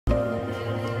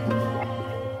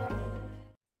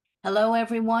Hello,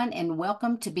 everyone, and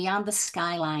welcome to Beyond the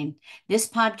Skyline. This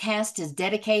podcast is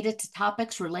dedicated to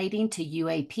topics relating to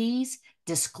UAPs,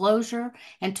 disclosure,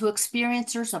 and to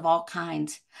experiencers of all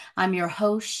kinds. I'm your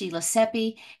host, Sheila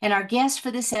Seppi, and our guest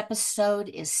for this episode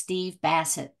is Steve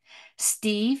Bassett.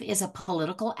 Steve is a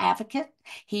political advocate.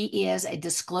 He is a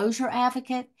disclosure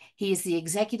advocate. He is the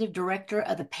executive director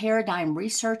of the Paradigm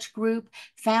Research Group,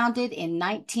 founded in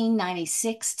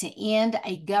 1996 to end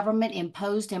a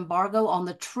government-imposed embargo on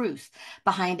the truth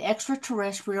behind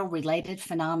extraterrestrial-related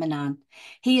phenomenon.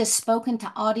 He has spoken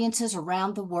to audiences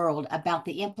around the world about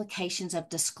the implications of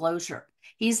disclosure.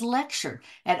 He's lectured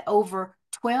at over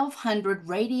 1,200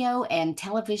 radio and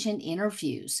television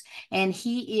interviews, and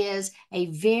he is a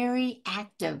very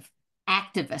active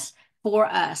activist for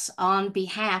us on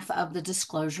behalf of the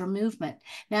disclosure movement.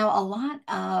 Now, a lot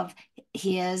of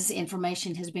his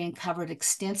information has been covered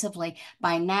extensively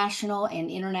by national and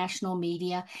international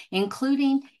media,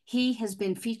 including he has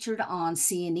been featured on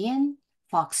CNN,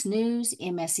 Fox News,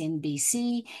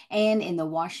 MSNBC, and in the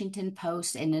Washington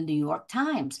Post and the New York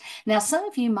Times. Now, some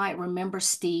of you might remember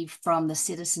Steve from the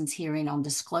Citizens Hearing on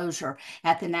Disclosure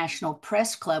at the National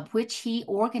Press Club, which he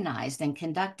organized and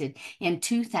conducted in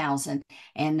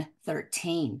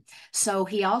 2013. So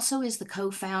he also is the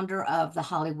co-founder of the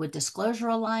Hollywood Disclosure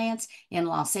Alliance in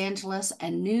Los Angeles, a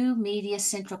new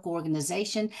media-centric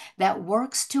organization that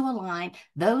works to align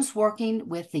those working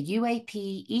with the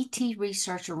UAP, ET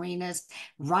research arenas,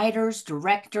 writers,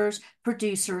 directors,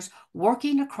 producers,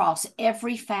 working across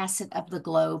every facet of the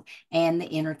globe and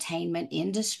the entertainment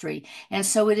industry. And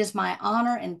so it is my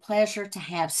honor and pleasure to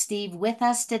have Steve with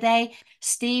us today.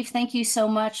 Steve, thank you so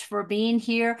much for being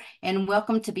here and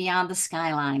welcome to Beyond the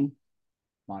Skyline.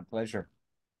 My pleasure.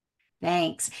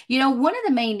 Thanks. You know, one of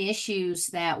the main issues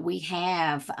that we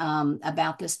have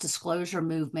about this disclosure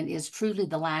movement is truly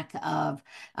the lack of,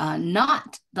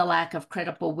 not the lack of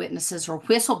credible witnesses or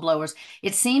whistleblowers.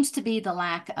 It seems to be the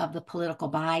lack of the political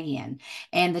buy-in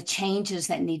and the changes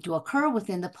that need to occur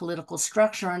within the political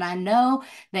structure. And I know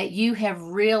that you have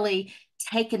really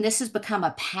taken, this has become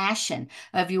a passion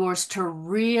of yours to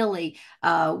really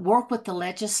work with the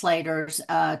legislators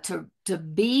to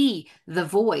be the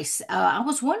voice. I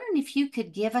was wondering if you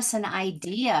could give us an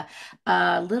idea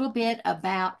a little bit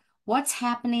about what's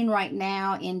happening right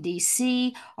now in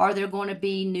DC. Are there going to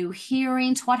be new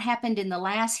hearings? What happened in the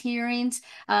last hearings?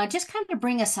 Just kind of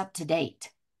bring us up to date.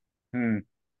 Well,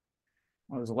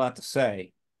 there's a lot to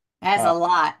say. As Uh, a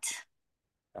lot.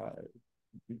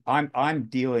 uh, I'm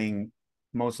dealing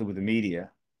mostly with the media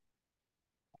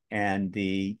and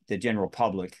the general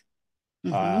public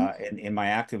Mm-hmm. in my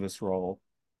activist role.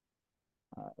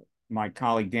 Uh, my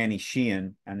colleague Danny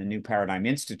Sheehan and the New Paradigm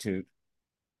Institute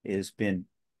has been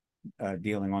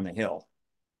dealing on the Hill.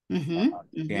 Mm-hmm.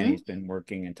 Mm-hmm. Danny's been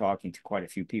working and talking to quite a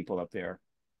few people up there,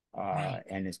 Right.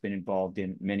 and has been involved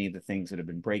in many of the things that have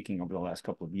been breaking over the last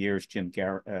couple of years.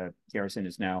 Garrison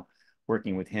is now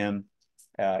working with him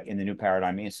in the New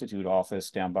Paradigm Institute office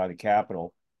down by the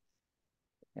Capitol.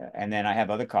 And then I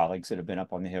have other colleagues that have been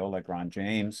up on the Hill, like Ron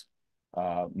James.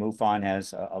 MUFON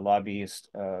has a lobbyist,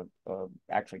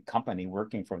 actually company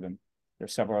working for them.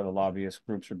 There's several other lobbyist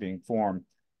groups are being formed.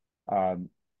 Um,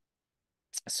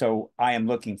 so I am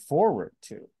looking forward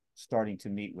to starting to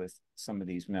meet with some of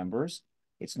these members.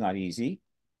 It's not easy.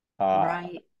 Uh,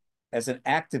 Right. as an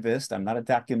activist, I'm not a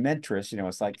documentarist.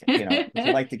 It's like, if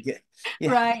you like to get,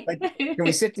 yeah, Right. like, can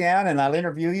we sit down and I'll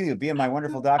interview you? You'll be in my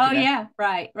wonderful Oh, documentary. yeah.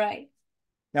 Right. Right.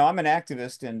 Now, I'm an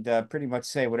activist and pretty much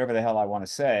say whatever the hell I want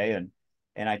to say,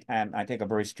 and I take a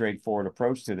very straightforward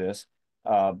approach to this.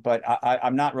 But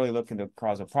I'm not really looking to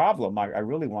cause a problem. I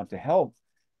really want to help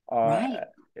uh, Right.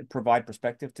 provide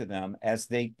perspective to them as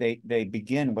they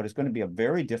begin what is going to be a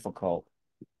very difficult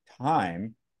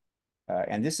time.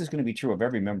 And this is going to be true of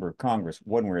every member of Congress,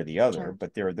 one way or the other. Sure.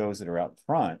 But there are those that are out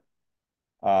front.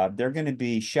 They're going to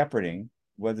be shepherding,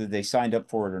 whether they signed up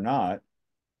for it or not,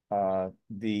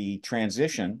 the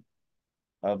transition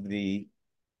of the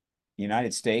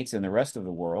United States and the rest of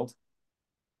the world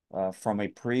from a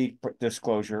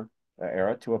pre-disclosure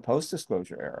era to a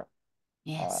post-disclosure era. Uh,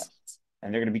 Yes.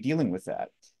 and they're going to be dealing with that.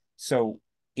 So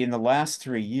in the last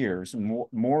 3 years,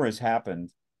 more has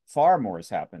happened, far more has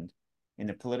happened in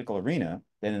the political arena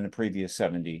than in the previous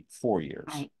 74 years.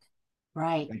 Right.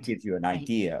 Right. That gives you an Right.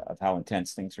 idea of how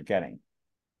intense things are getting.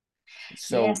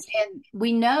 So Yes, and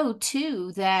we know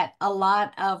too that a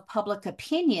lot of public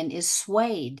opinion is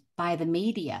swayed by the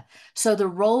media. So the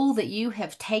role that you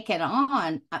have taken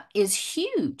on is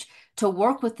huge to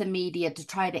work with the media to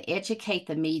try to educate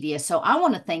the media. So I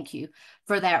want to thank you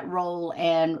for that role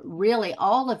and really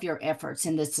all of your efforts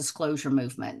in this disclosure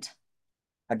movement.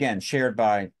 again, shared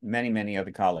by many, many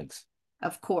other colleagues.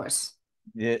 Of course.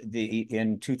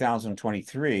 In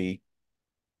 2023,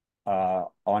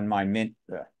 on my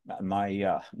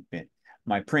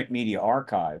print media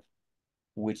archive,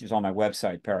 which is on my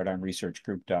website,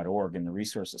 paradigmresearchgroup.org, in the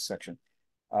resources section,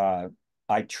 I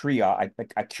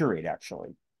curate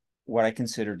actually what I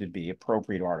consider to be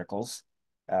appropriate articles,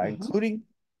 including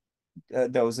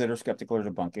those that are skeptical or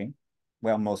debunking.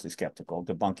 Well, mostly skeptical.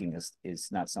 Debunking is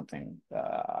not something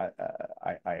I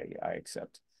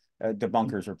accept.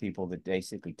 Debunkers are people that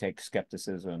basically take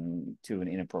skepticism to an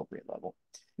inappropriate level.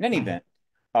 In any event,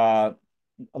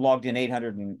 logged in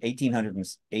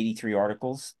 1,883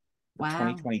 articles for Wow.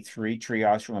 2023,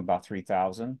 triage from about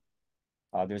 3,000.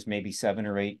 There's maybe 7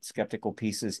 or 8 skeptical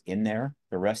pieces in there.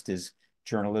 The rest is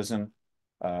journalism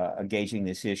engaging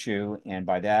this issue. And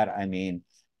by that, I mean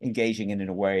engaging in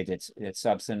a way that's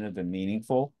substantive and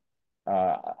meaningful.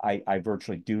 I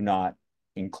virtually do not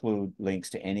include links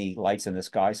to any lights in the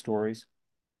sky stories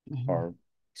or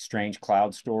strange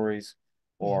cloud stories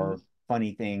or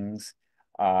funny things.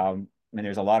 And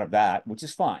there's a lot of that, which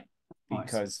is fine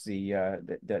because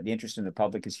the interest in the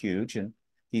public is huge and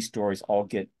these stories all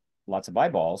get lots of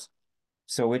eyeballs.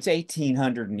 So it's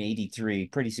 1,883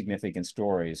 pretty significant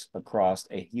stories across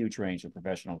a huge range of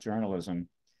professional journalism.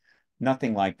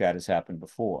 Nothing like that has happened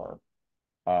before.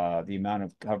 The amount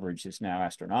of coverage is now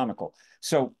astronomical.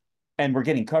 So, and we're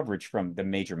getting coverage from the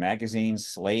major magazines,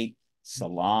 Slate,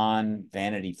 Salon,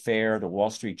 Vanity Fair, the Wall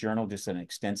Street Journal, just an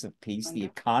extensive piece. Wonderful.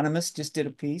 The Economist just did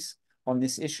a piece on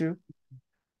this issue.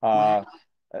 Wow.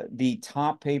 The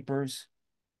top papers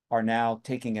are now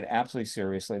taking it absolutely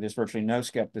seriously. There's virtually no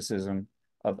skepticism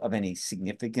of any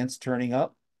significance turning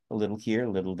up, a little here, a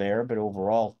little there, but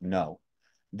overall, no.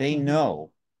 They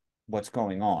know what's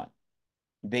going on.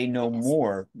 They know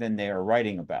more than they are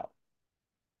writing about,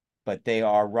 but they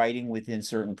are writing within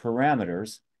certain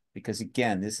parameters because,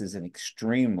 again, this is an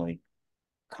extremely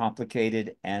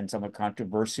complicated and somewhat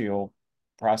controversial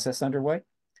process underway.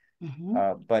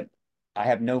 But I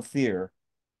have no fear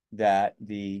that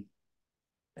the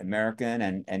American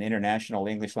and international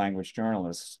English language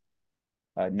journalists,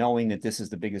 knowing that this is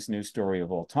the biggest news story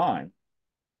of all time,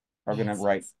 are going to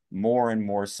write more and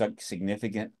more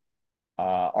significant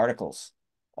articles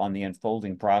on the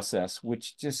unfolding process,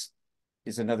 which just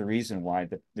is another reason why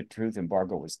the truth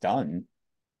embargo was done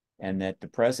and that the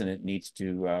president needs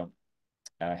to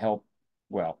help.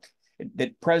 Well,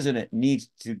 the president needs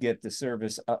to get the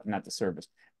service, not the service,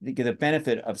 to get the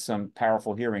benefit of some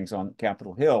powerful hearings on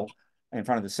Capitol Hill in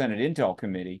front of the Senate Intel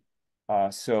Committee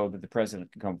so that the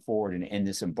president can come forward and end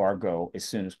this embargo as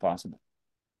soon as possible.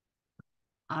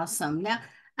 Awesome. Now,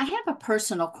 I have a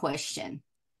personal question.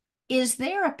 Is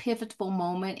there a pivotal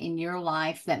moment in your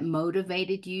life that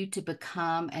motivated you to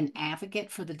become an advocate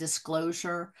for the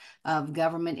disclosure of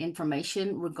government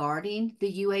information regarding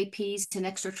the UAPs and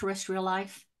extraterrestrial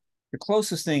life? The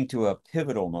closest thing to a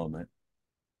pivotal moment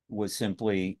was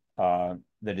simply the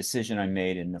decision I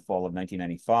made in the fall of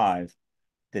 1995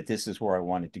 that this is where I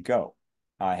wanted to go.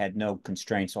 I had no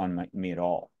constraints on me at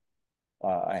all.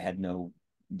 I had no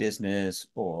business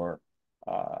or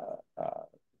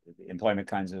employment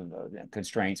kinds of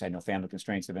constraints. I had no family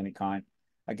constraints of any kind.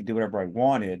 I could do whatever I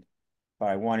wanted, but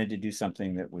I wanted to do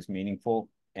something that was meaningful,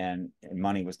 and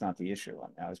money was not the issue.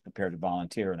 I was prepared to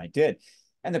volunteer, and I did.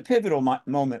 And the pivotal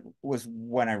moment was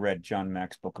when I read John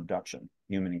Mack's book, Abduction,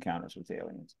 Human Encounters with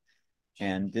Aliens.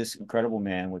 And this incredible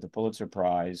man with a Pulitzer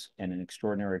Prize and an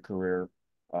extraordinary career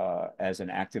as an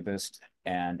activist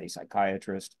and a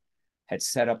psychiatrist had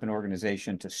set up an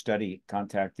organization to study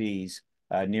contactees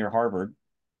near Harvard.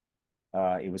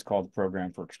 It was called the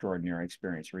Program for Extraordinary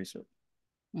Experience Research.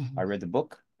 I read the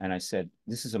book and I said,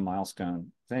 this is a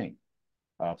milestone thing.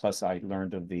 Plus, I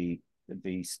learned of the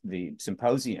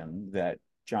symposium that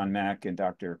John Mack and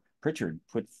Dr. Pritchard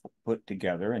put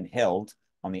together and held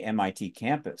on the MIT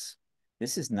campus.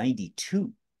 This is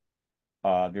 92.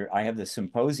 I have the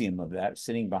symposium of that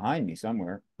sitting behind me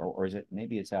somewhere, or is it,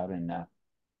 maybe it's out in, no,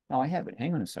 I have it.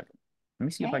 Hang on a second. Let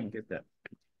me see if I can get that.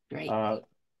 Great.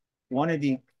 One of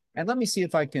the, and let me see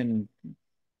if I can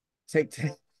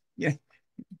yeah,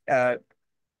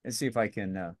 let's see if I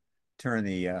can turn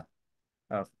the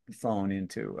phone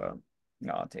into,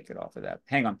 no, I'll take it off of that.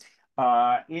 Hang on.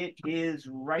 It is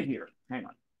right here. Hang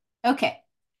on. Okay.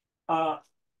 When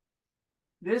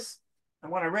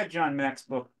I read John Mack's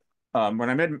book, when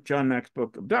I read John Mack's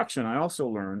book, Abduction, I also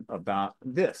learned about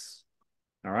this.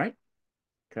 All right.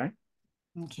 Okay.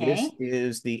 This Okay.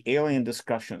 is the Alien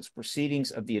Discussions,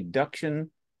 Proceedings of the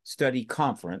Abduction Study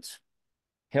Conference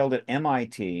held at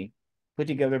MIT put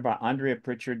together by Andrea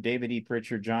Pritchard, David E.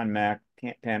 Pritchard, John Mack,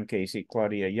 Pam Casey,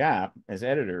 Claudia Yap as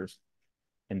editors.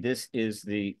 And this is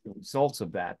the results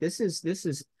of that. This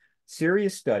is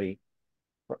serious study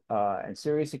and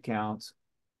serious accounts,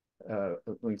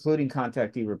 including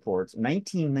contactee reports,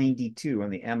 1992 on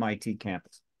the MIT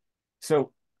campus.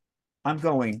 So I'm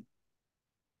going,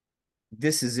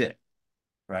 this is it,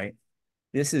 right?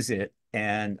 This is it.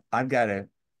 And I've got to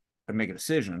make a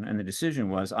decision. And the decision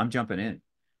was I'm jumping in.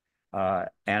 And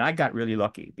I got really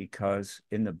lucky because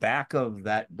in the back of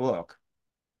that book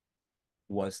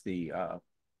was the,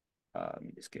 let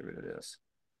me just get rid of this,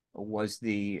 was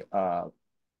the, okay,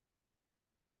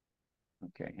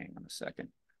 hang on a second.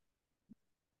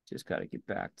 Just got to get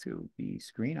back to the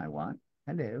screen I want.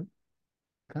 Hello,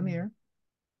 come here,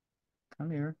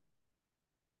 come here.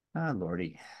 Ah,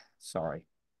 Lordy, sorry.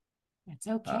 It's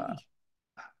okay.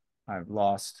 I've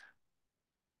lost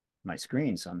my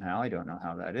screen somehow. I don't know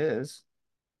how that is.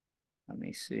 Let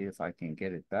me see if I can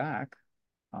get it back.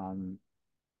 Hmm.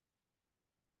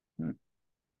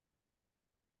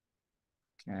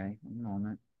 Okay, one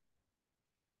moment.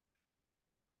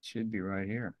 It should be right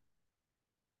here.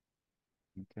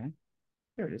 Okay,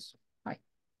 there it is. Hi.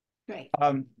 Great.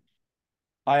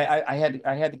 I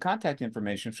had the contact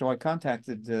information, so I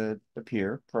contacted the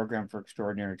peer Program for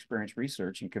Extraordinary Experience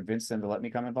Research and convinced them to let me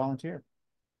come and volunteer.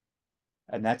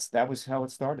 And that was how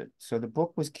it started. So the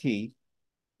book was key.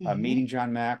 Meeting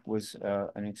John Mack was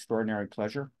an extraordinary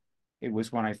pleasure. It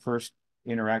was when I first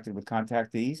interacted with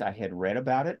contactees. I had read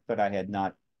about it, but I had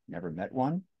never met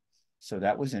one. So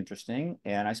that was interesting.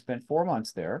 And I spent 4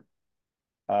 months there,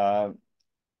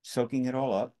 soaking it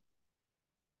all up.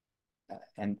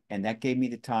 And that gave me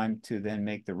the time to then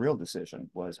make the real decision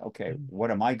was, okay,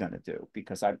 what am I going to do?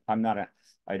 Because I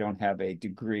don't have a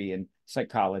degree in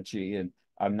psychology and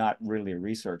I'm not really a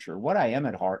researcher. What I am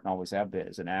at heart and always have been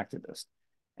is an activist.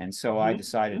 And so I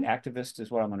decided activist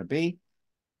is what I'm going to be.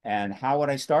 And how would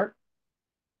I start?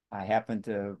 I happen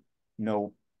to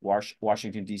know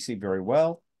Washington, D.C. very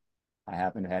well. I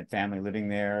happen to have had family living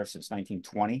there since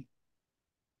 1920.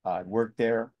 I worked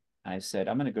there. I said,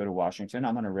 I'm going to go to Washington.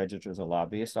 I'm going to register as a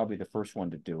lobbyist. I'll be the first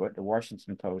one to do it. The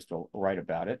Washington Post will write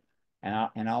about it.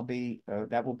 And I'll be,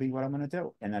 that will be what I'm going to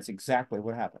do. And that's exactly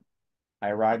what happened. I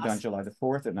arrived on July the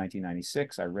 4th of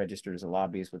 1996. I registered as a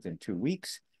lobbyist within 2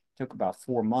 weeks. It took about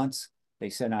 4 months. They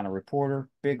sent out a reporter,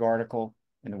 big article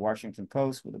in the Washington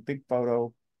Post with a big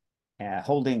photo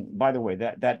holding, by the way,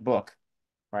 that book,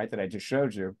 right, that I just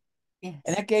showed you. Yes.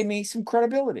 And that gave me some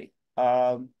credibility.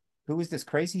 Who is this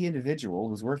crazy individual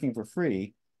who's working for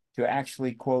free to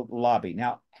actually, quote, lobby?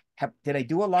 Now, did I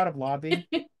do a lot of lobbying?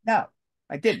 No,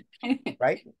 I didn't,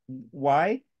 right?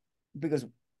 Why? Because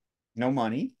no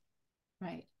money,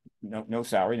 Right. no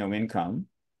salary, no income,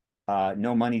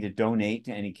 no money to donate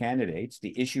to any candidates.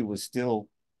 The issue was still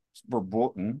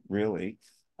verboten, really.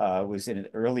 Was in the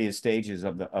earliest stages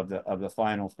of the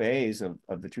final phase of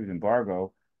the truth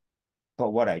embargo. But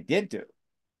what I did do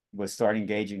was start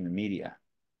engaging the media.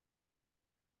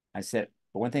 I said,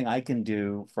 the one thing I can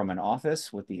do from an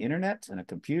office with the internet and a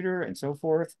computer and so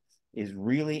forth is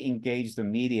really engage the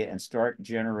media and start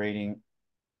generating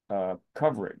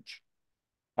coverage.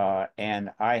 And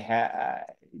I had,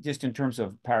 just in terms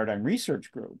of Paradigm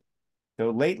Research Group, though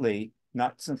lately,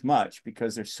 not so much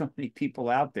because there's so many people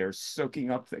out there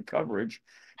soaking up the coverage,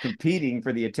 competing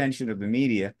for the attention of the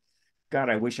media. God,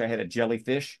 I wish I had a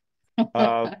jellyfish.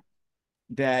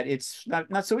 That it's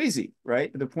not so easy,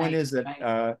 right? The point is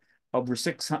that over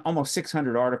almost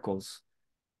 600 articles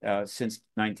since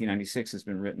 1996 has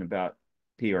been written about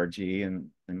PRG and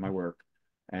my work.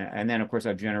 And then, of course,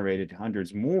 I've generated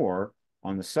hundreds more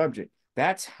on the subject.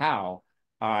 That's how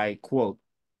I, quote,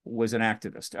 was an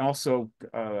activist. Also,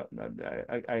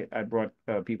 I brought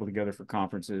people together for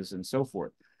conferences and so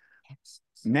forth. Yes.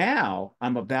 Now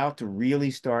I'm about to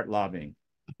really start lobbying.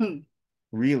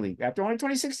 Really, after only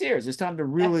 26 years, it's time to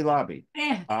really lobby.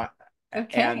 Yeah. And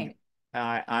Okay.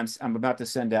 I'm about to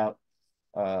send out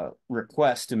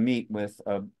requests to meet with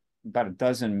about a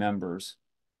dozen members.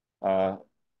 I'll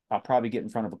probably get in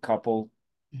front of a couple,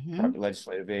 probably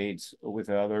legislative aides with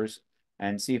others,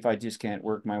 and see if I just can't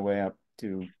work my way up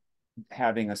to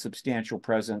having a substantial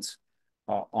presence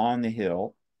on the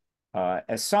Hill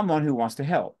as someone who wants to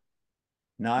help,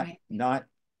 not Right.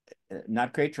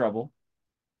 not create trouble,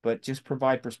 but just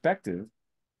provide perspective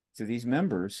to these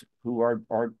members who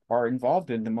are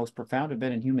involved in the most profound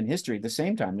event in human history. At the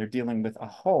same time, they're dealing with a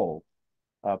whole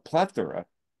plethora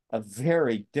of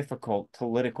very difficult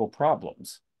political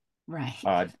problems,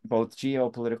 Right. both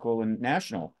geopolitical and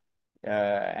national.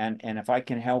 And if I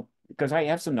can help, because I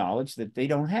have some knowledge that they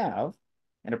don't have,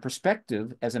 and a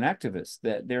perspective as an activist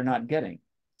that they're not getting.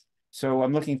 So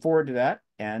I'm looking forward to that,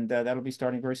 and that'll be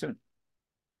starting very soon.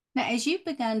 Now, as you've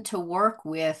begun to work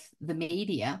with the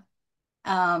media,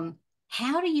 um,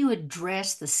 how do you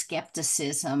address the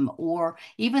skepticism or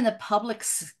even the public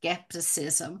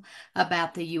skepticism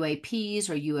about the UAPs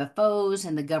or UFOs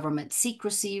and the government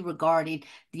secrecy regarding,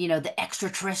 the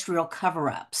extraterrestrial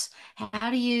cover-ups? How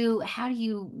do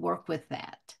you work with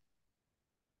that?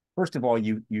 First of all,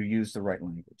 you use the right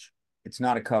language. It's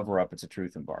not a cover up; it's a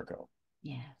truth embargo,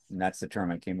 Yes. and that's the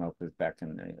term I came up with back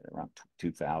in around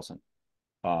 2000.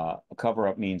 A cover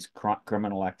up means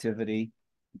criminal activity.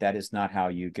 That is not how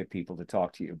you get people to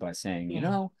talk to you, by saying,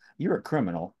 Yeah. you're a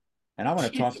criminal, and I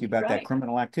want to talk to you about that Right.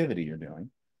 criminal activity you're doing.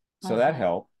 So that Uh-huh.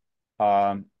 helped.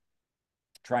 Um,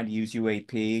 Trying to use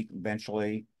UAP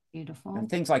eventually, and Beautiful.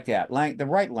 things like that. The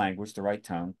right language, the right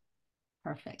tone.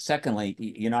 Perfect. Secondly,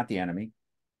 you're not the enemy.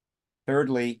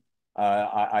 Thirdly,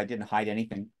 I didn't hide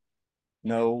anything.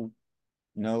 No,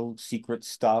 no secret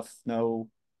stuff. No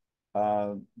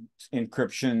uh,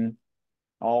 encryption.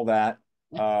 All that.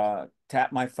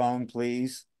 Tap my phone,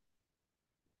 please.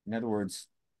 In other words,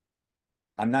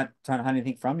 I'm not trying to hide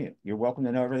anything from you. You're welcome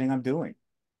to know everything I'm doing.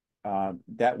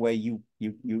 That way, you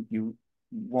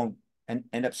won't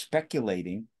end up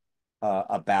speculating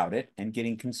about it and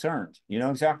getting concerned. You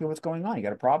know exactly what's going on. You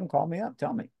got a problem? Call me up.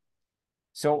 Tell me.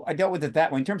 So I dealt with it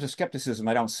that way. In terms of skepticism,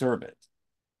 I don't serve it.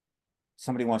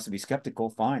 Somebody wants to be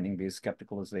skeptical, fine, they can be as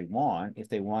skeptical as they want. If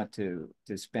they want to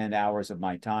spend hours of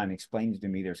my time explaining to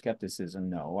me their skepticism,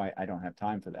 no, I don't have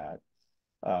time for that.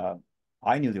 Uh,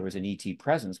 I knew there was an ET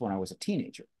presence when I was a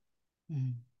teenager,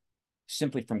 Mm.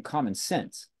 simply from common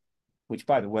sense, which,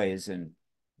 by the way, is in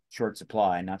short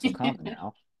supply, not so common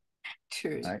now,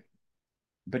 True. right?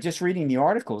 But just reading the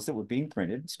articles that were being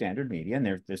printed in standard media, and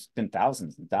there's been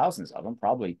thousands and thousands of them,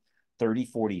 probably 30,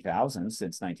 40,000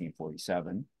 since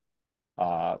 1947.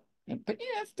 Uh, but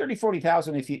yeah, 30,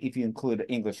 40,000 if you include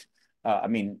English,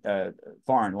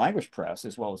 foreign language press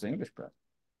as well as English press.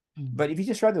 Mm. But if you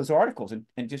just read those articles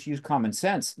and just use common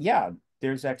sense, yeah,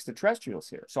 there's extraterrestrials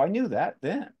here. So I knew that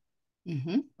then.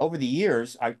 Hmm. Over the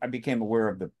years, I became aware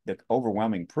of the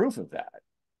overwhelming proof of that.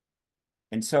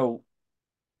 And so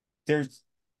there's,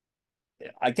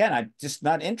 again, I'm just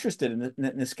not interested in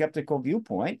the skeptical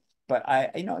viewpoint, but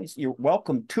you're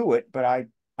welcome to it, but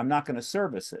I'm not going to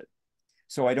service it.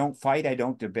 So I don't fight, I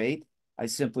don't debate, I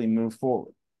simply move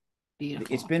forward. It's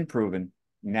Beautiful. been proven.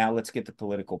 Now let's get the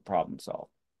political problem solved.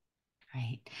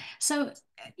 Right. So,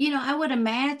 I would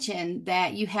imagine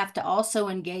that you have to also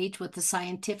engage with the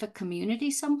scientific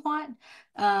community somewhat.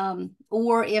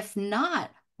 Or if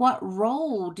not, what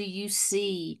role do you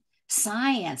see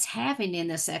science having in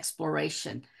this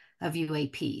exploration of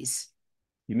UAPs?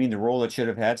 You mean the role it should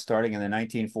have had starting in the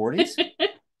 1940s?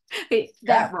 That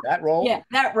Yeah, role. that role. Yeah,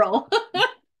 that role.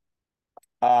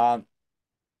 Uh,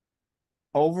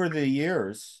 Over the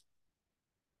years,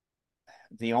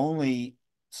 the only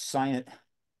science,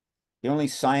 the only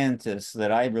scientists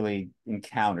that I really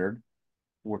encountered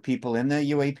were people in the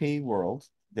UAP world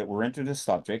that were into the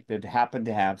subject that happened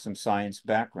to have some science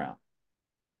background.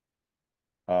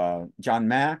 John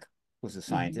Mack was a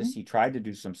scientist. Hmm. He tried to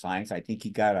do some science. I think he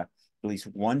got at least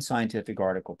one scientific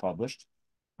article published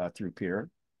through Peer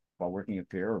while working at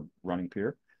Peer or running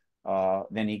Peer.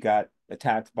 Then he got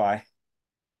attacked by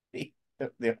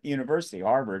the university,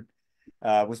 Harvard,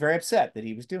 was very upset that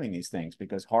he was doing these things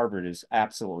because Harvard has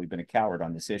absolutely been a coward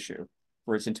on this issue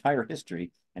for its entire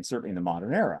history and certainly in the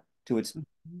modern era to its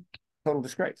total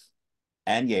disgrace.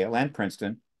 And Yale and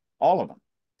Princeton, all of them,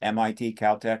 MIT,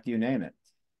 Caltech, you name it.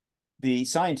 The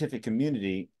scientific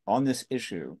community on this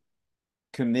issue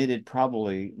committed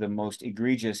probably the most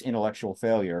egregious intellectual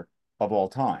failure of all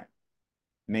time,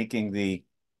 making the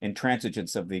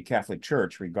intransigence of the Catholic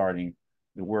Church regarding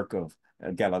the work of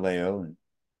Galileo and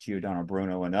Giordano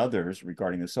Bruno and others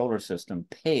regarding the solar system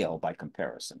pale by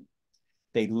comparison.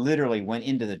 They literally went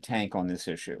into the tank on this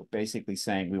issue, basically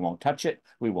saying we won't touch it,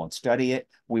 we won't study it,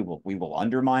 we will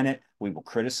undermine it, we will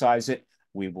criticize it,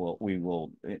 we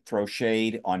will throw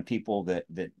shade on people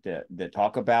that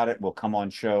talk about it. We'll come on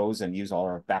shows and use all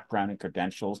our background and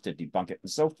credentials to debunk it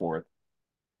and so forth.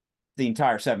 The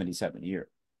entire 77 years,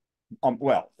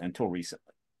 well, until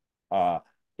recently, uh,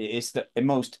 it's the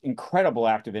most incredible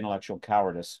act of intellectual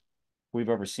cowardice we've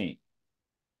ever seen.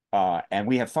 And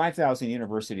we have 5,000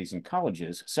 universities and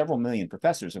colleges. Several million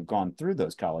professors have gone through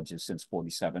those colleges since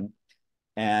 47.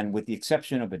 And with the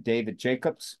exception of a David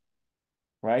Jacobs,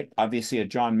 right? Obviously, a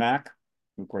John Mack,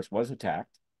 who, of course, was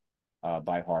attacked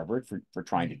by Harvard for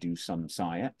trying to Right. do some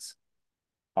science.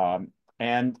 Um,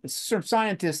 and some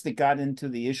scientists that got into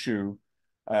the issue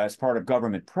as part of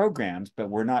government programs, but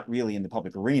were not really in the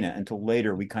public arena until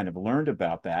later. We kind of learned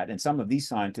about that, and some of these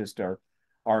scientists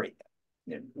are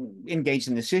engaged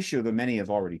in this issue that many have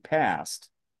already passed.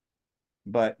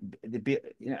 But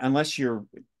unless you're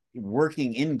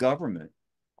working in government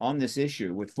on this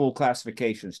issue with full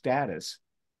classification status,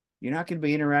 you're not going to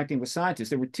be interacting with scientists.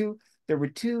 There were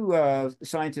two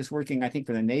scientists working, I think,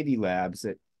 for the Navy labs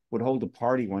that would hold a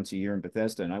party once a year in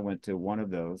Bethesda, and I went to one of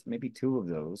those, maybe two of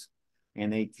those,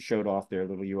 and they showed off their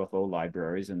little UFO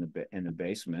libraries in the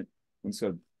basement, and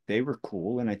so they were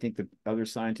cool. And I think the other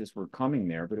scientists were coming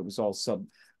there, but it was all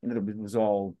it was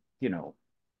all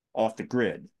off the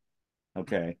grid,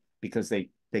 okay, because they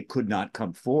could not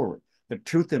come forward. The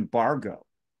truth embargo,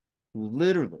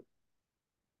 literally,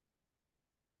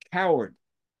 coward.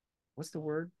 What's the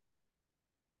word?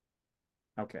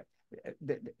 Okay,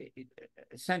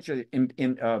 essentially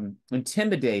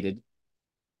intimidated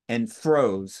and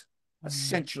froze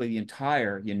essentially the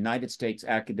entire United States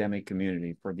academic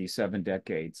community for these 7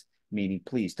 decades, meaning,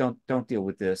 please don't deal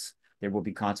with this. There will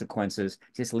be consequences.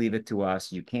 Just leave it to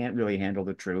us. You can't really handle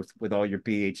the truth with all your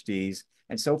PhDs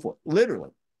and so forth, literally.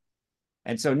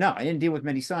 And so, no, I didn't deal with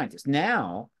many scientists.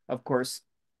 Now, of course,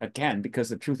 again, because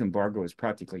the truth embargo is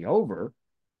practically over,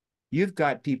 you've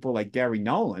got people like Dr.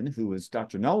 Nolan, who was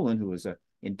an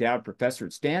endowed professor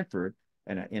at Stanford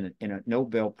and a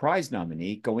Nobel Prize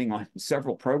nominee, going on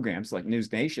several programs like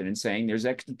News Nation and saying there's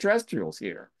extraterrestrials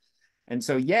here. And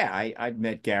so, yeah, I've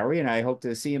met Gary, and I hope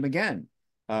to see him again.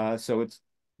 So it's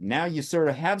now you sort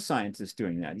of have scientists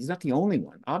doing that. He's not the only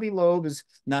one. Avi Loeb is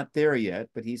not there yet,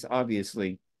 but he's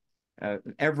obviously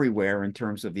everywhere in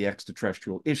terms of the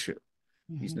extraterrestrial issue.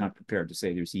 He's not prepared to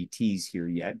say there's ETs here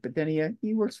yet, but then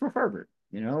he works for Harvard,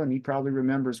 and he probably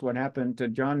remembers what happened to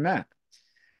John Mack.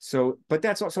 So, but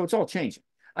it's all changing.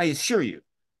 I assure you,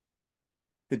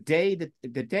 the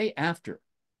day after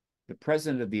the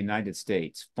president of the United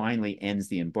States finally ends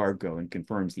the embargo and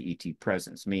confirms the ET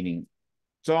presence, meaning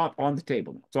it's all on the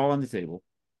table now. It's all on the table.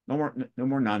 No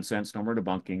more nonsense, no more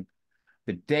debunking.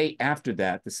 The day after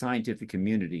that, the scientific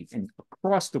community and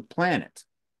across the planet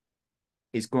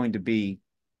is going to be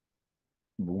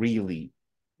really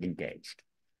engaged.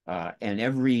 And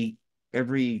every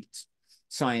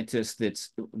scientist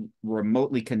that's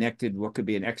remotely connected, what could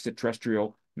be an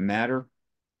extraterrestrial matter,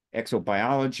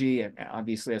 exobiology, and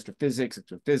obviously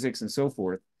astrophysics, and so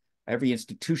forth, every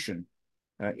institution,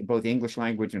 both English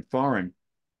language and foreign,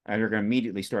 are going to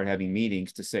immediately start having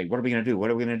meetings to say, what are we going to do?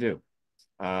 What are we going to do?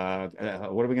 What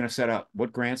are we going to set up?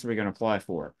 What grants are we going to apply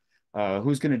for?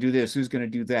 Who's going to do this? Who's going to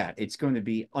do that? It's going to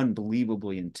be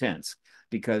unbelievably intense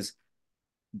because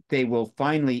they will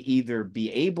finally either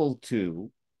be able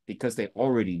to, because they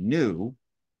already knew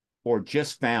or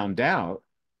just found out,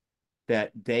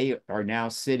 that they are now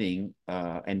sitting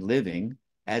and living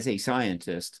as a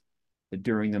scientist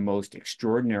during the most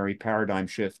extraordinary paradigm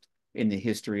shift in the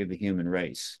history of the human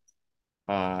race.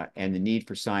 And the need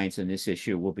for science in this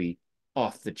issue will be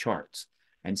off the charts.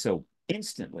 And so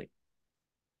instantly,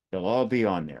 they'll all be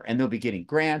on there, and they'll be getting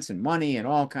grants and money and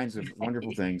all kinds of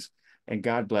wonderful things. And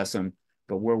God bless them.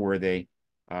 But where were they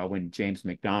when James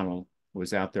McDonald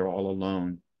was out there all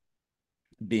alone,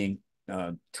 being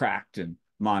tracked and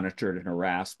monitored and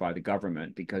harassed by the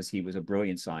government because he was a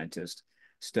brilliant scientist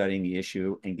studying the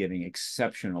issue and giving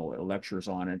exceptional lectures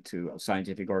on it to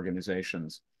scientific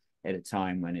organizations at a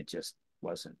time when it just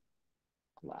wasn't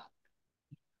allowed.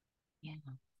 Yeah.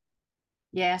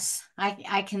 Yes,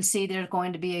 I can see there's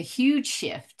going to be a huge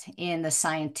shift in the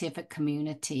scientific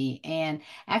community. And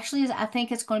actually, I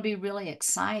think it's going to be really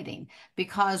exciting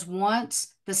because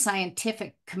once the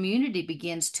scientific community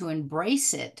begins to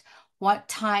embrace it, what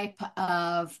type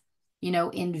of,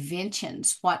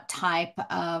 inventions, what type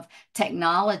of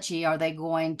technology are they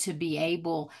going to be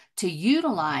able to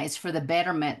utilize for the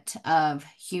betterment of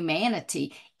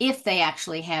humanity if they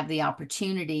actually have the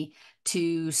opportunity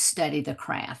to study the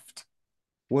craft?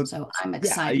 Well, So I'm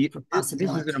excited for this is an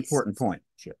possibilities. important point,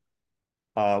 Chip.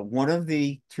 One of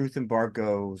the truth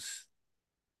embargo's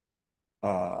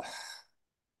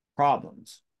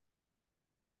problems,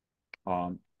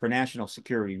 for national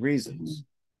security reasons,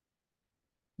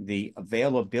 the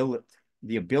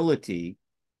ability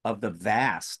of the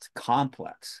vast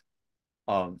complex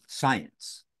of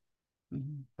science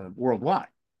worldwide.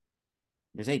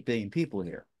 There's 8 billion people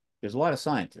here. There's a lot of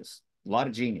scientists, a lot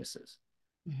of geniuses.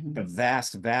 The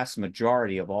vast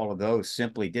majority of all of those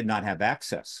simply did not have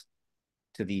access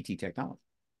to the ET technology.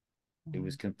 It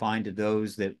was confined to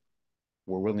those that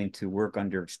were willing to work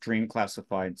under extreme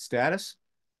classified status,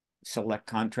 select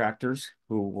contractors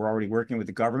who were already working with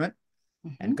the government,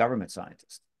 and government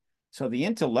scientists. So the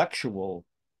intellectual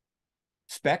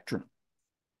spectrum,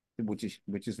 which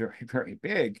is very, very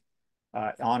big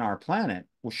on our planet,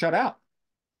 will shut out.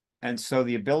 And so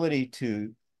the ability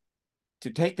to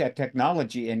take that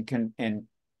technology and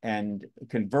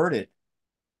convert it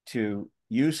to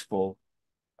useful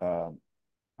uh,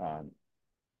 um,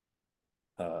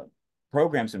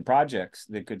 programs and projects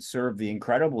that could serve the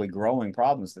incredibly growing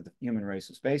problems that the human race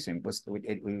is facing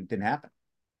it didn't happen.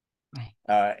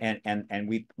 Right. And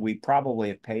we probably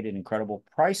have paid an incredible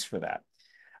price for that.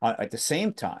 At the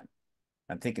same time,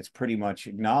 I think it's pretty much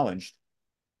acknowledged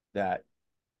that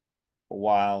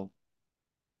while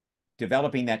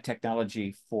developing that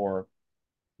technology for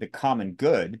the common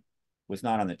good was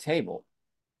not on the table,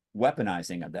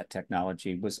 weaponizing of that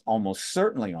technology was almost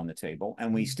certainly on the table,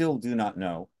 and we still do not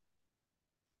know.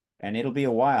 And it'll be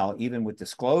a while, even with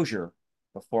disclosure,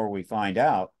 before we find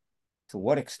out to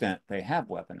what extent they have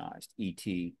weaponized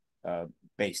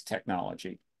ET-based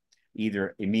technology,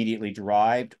 either immediately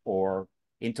derived or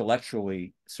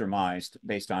intellectually surmised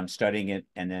based on studying it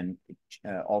and then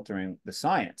altering the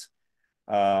science.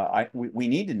 We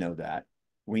need to know that.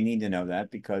 We need to know that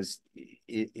because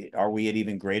are we at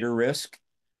even greater risk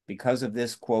because of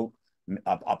this, quote,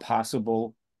 a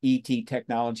possible ET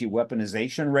technology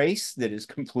weaponization race that is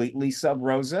completely sub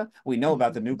rosa? We know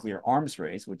about the nuclear arms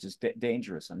race, which is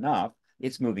dangerous enough.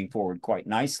 It's moving forward quite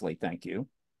nicely, thank you.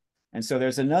 And so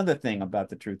there's another thing about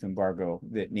the truth embargo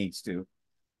that needs to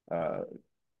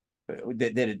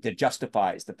that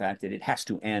justifies the fact that it has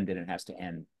to end, and it has to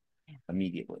end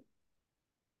immediately.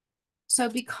 So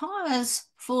because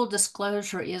full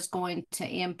disclosure is going to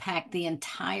impact the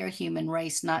entire human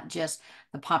race, not just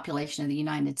the population of the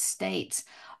United States,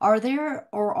 are there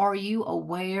or are you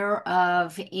aware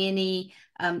of any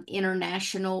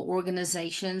international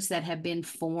organizations that have been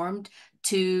formed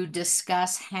to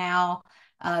discuss how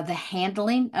the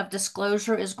handling of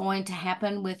disclosure is going to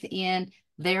happen within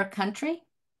their country?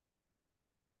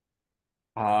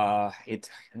 I'll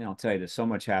tell you, there's so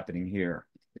much happening here.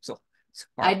 It's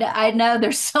hard. I know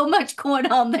there's so much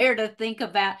going on there to think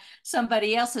about.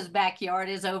 Somebody else's backyard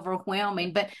is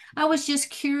overwhelming. But I was just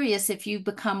curious if you've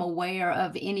become aware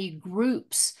of any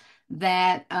groups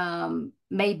that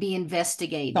may be No,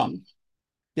 investigating.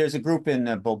 there's a group in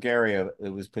Bulgaria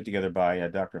that was put together by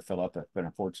Dr. Philippa, but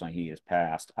unfortunately he has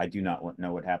passed. I do not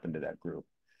know what happened to that group.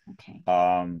 Okay.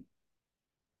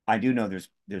 I do know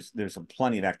there's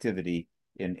plenty of activity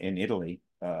in Italy,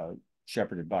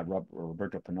 shepherded by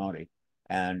Roberto Pinotti,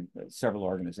 and several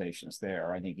organizations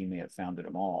there. I think he may have founded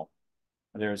them all.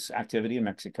 There's activity in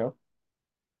Mexico.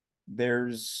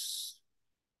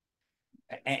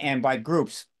 And by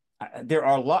groups, there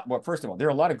are a lot. Well, first of all, there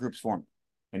are a lot of groups formed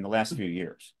in the last few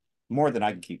years, more than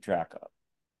I can keep track of,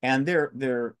 and they're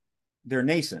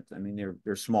nascent. I mean,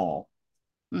 they're small.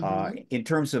 Mm-hmm. In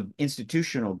terms of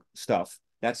institutional stuff,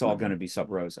 that's all going to be sub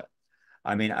rosa.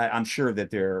 I mean, I'm sure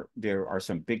that there are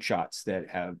some big shots that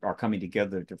are coming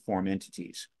together to form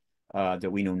entities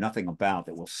that we know nothing about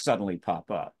that will suddenly pop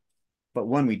up. But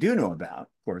one we do know about, of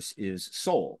course, is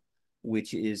Soul,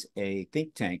 which is a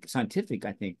think tank, scientific,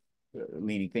 I think,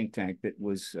 leaning think tank that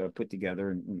was put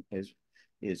together and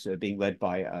is being led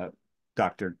by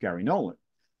Dr. Gary Nolan.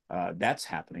 That's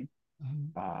happening.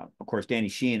 Mm-hmm. Of course, Danny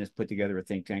Sheehan has put together a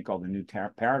think tank called the New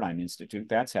Paradigm Institute.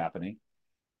 That's happening.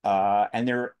 But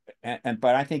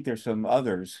I think there's some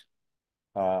others.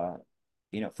 For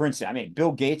instance, I mean,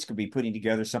 Bill Gates could be putting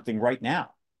together something right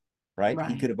now, right? He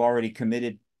Right. could have already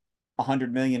committed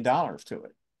 $100 million to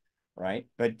it, right?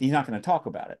 But he's not going to talk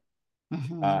about it.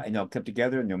 Mm-hmm. And they'll come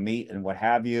together and they'll meet and what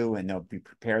have you, and they'll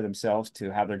prepare themselves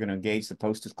to how they're going to engage the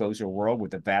post-disclosure world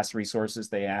with the vast resources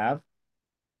they have.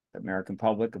 The American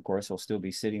public, of course, will still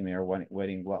be sitting there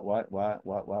waiting. What?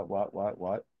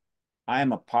 I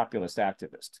am a populist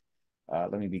activist.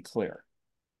 Let me be clear.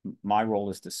 My role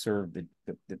is to serve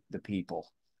the people,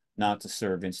 not to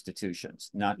serve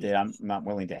institutions. Not that I'm not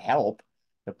willing to help.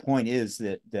 The point is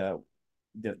that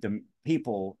the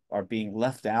people are being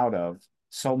left out of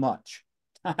so much,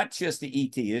 not just the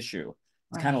ET issue.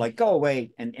 It's kind of Right. like, go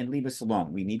away and leave us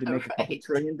alone. We need to make a couple Right. $1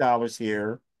 trillion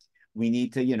here. We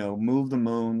need to, move the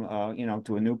moon,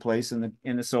 to a new place in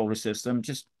the solar system.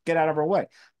 Just get out of our way.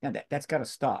 And that's got to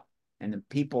stop. And the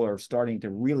people are starting to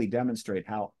really demonstrate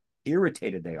how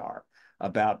irritated they are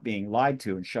about being lied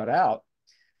to and shut out.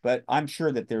 But I'm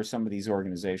sure that there's some of these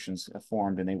organizations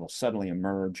formed and they will suddenly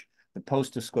emerge. The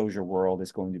post-disclosure world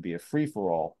is going to be a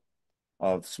free-for-all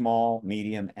of small,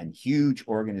 medium, and huge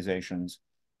organizations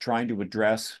trying to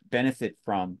address, benefit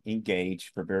from,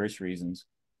 engage for various reasons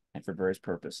and for various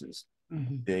purposes,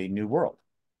 Mm-hmm. the new world,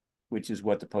 which is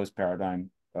what the post-paradigm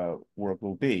world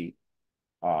will be.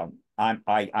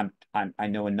 I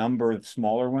know a number of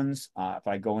smaller ones. If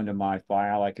I go into my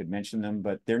file, I could mention them,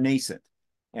 but they're nascent,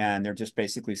 and they're just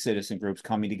basically citizen groups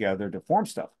coming together to form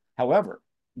stuff. However,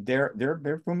 they're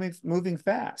moving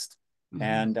fast,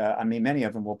 and I mean, many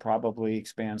of them will probably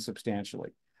expand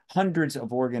substantially. Hundreds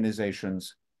of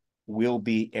organizations will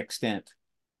be extant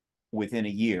within a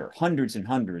year, hundreds and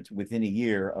hundreds within a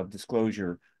year of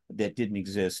disclosure that didn't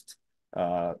exist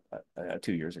 2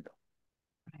 years ago.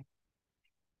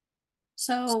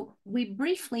 So we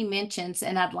briefly mentioned,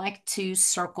 and I'd like to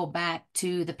circle back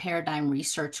to the Paradigm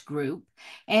Research Group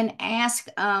and ask,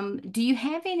 do you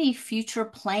have any future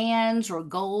plans or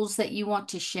goals that you want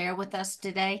to share with us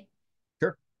today?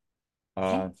 Sure.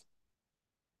 Okay.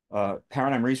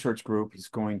 Paradigm Research Group is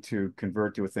going to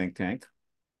convert to a think tank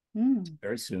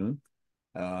very soon,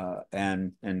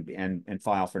 and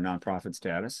file for nonprofit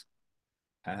status,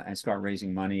 and start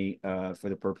raising money for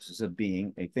the purposes of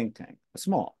being a think tank, a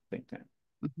small think tank,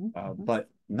 but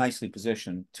nicely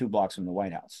positioned 2 blocks from the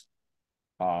White House.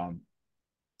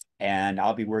 And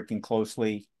I'll be working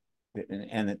closely,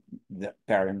 and the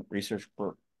Paradigm Research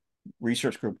Group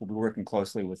will be working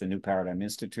closely with the New Paradigm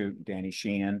Institute, Danny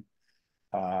Sheehan,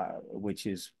 which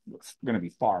is going to be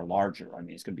far larger. I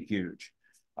mean, it's going to be huge.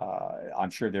 I'm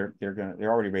sure they're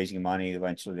already raising money.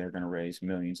 Eventually, they're going to raise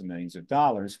millions and millions of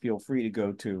dollars. Feel free to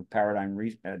go to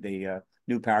the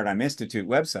New Paradigm Institute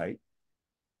website,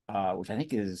 which I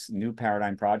think is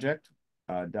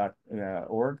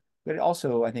newparadigmproject.org. But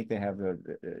also, I think they have the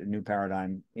New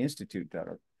Paradigm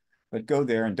Institute.org. But go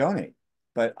there and donate.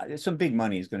 But some big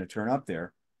money is going to turn up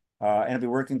there, and I'll be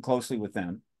working closely with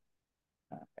them.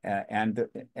 And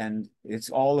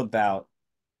it's all about,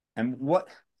 and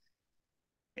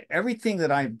everything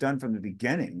that I've done from the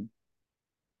beginning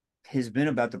has been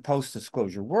about the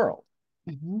post-disclosure world.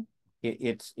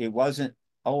 It wasn't,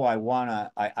 oh, I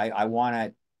wanna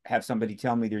have somebody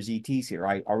tell me there's ETs here.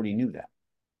 I already knew that.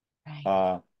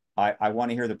 Right. I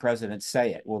want to hear the president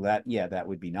say it. Well, that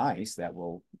would be nice. That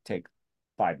will take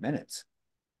 5 minutes.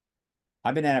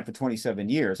 I've been at it for 27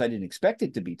 years. I didn't expect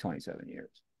it to be 27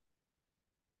 years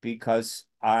because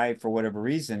I, for whatever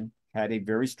reason, had a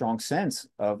very strong sense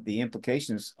of the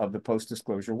implications of the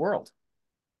post-disclosure world.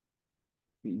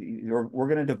 We're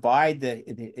going to divide the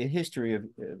history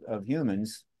of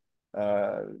humans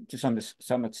to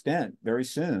some extent very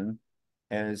soon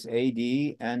as AD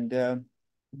and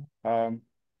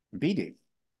BD,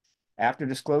 after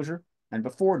disclosure and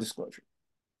before disclosure.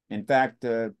 In fact,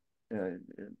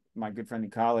 my good friend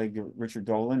and colleague Richard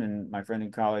Dolan and my friend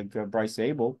and colleague Bryce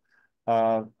Abel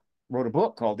wrote a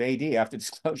book called AD, After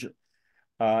Disclosure.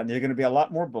 There are going to be a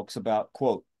lot more books about,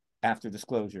 quote, after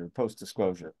disclosure,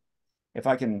 post-disclosure. If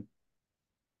I can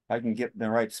get in the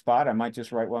right spot, I might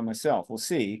just write one myself. We'll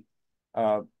see.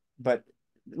 But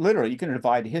literally, you can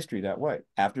divide history that way,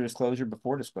 after disclosure,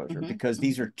 before disclosure, because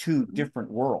these are two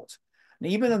different worlds. And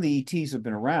even though the ETs have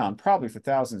been around probably for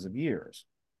thousands of years,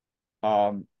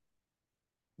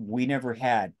 we never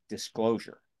had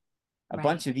disclosure. A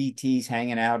bunch of ETs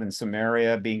hanging out in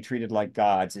Samaria being treated like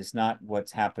gods is not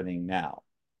what's happening now.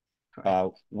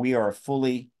 We are a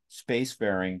fully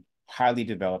spacefaring, highly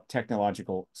developed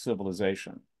technological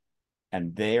civilization,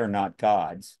 and they are not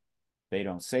gods. They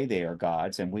don't say they are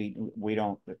gods, and we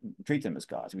don't treat them as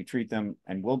gods. We treat them,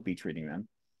 and will be treating them,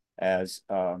 as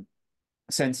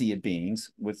sentient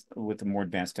beings with the more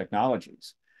advanced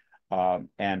technologies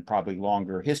and probably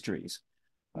longer histories.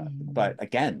 But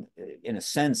again, in a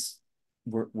sense,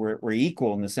 we're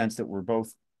equal in the sense that we're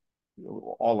both,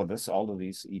 all of us, all of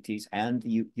these ETs and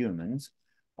humans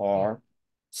are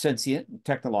sentient,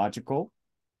 technological,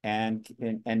 and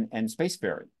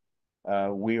spacefaring.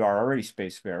 We are already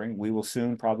spacefaring. We will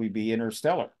soon probably be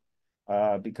interstellar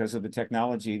because of the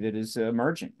technology that is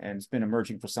emerging, and it's been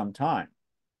emerging for some time.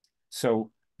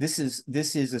 So this is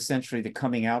essentially the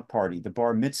coming out party, the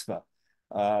bar mitzvah,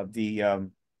 the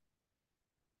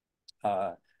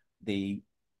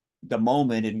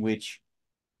moment in which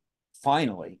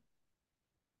finally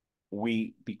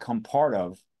we become part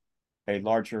of a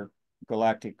larger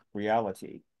galactic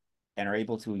reality and are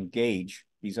able to engage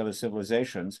these other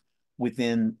civilizations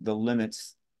within the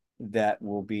limits that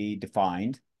will be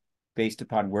defined based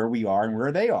upon where we are and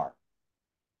where they are.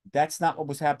 That's not what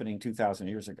was happening 2,000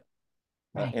 years ago.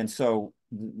 And so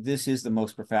this is the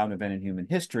most profound event in human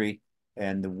history,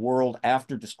 and the world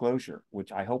after disclosure,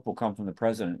 which I hope will come from the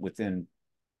president within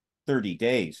 30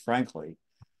 days, frankly,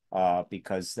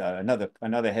 because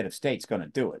another head of state's going to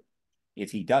do it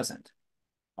if he doesn't.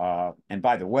 And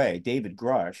by the way, David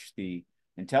Grush, the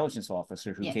intelligence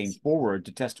officer who came forward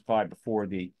to testify before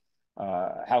the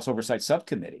House Oversight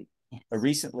Subcommittee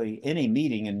recently in a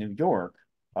meeting in New York,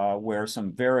 where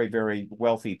some very, very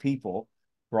wealthy people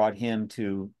brought him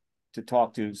to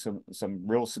talk to some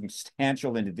real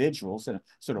substantial individuals in a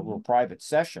sort of real private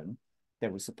session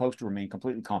that was supposed to remain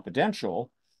completely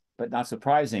confidential. But not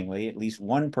surprisingly, at least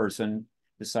one person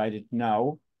decided,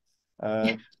 no,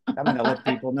 I'm going to let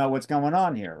people know what's going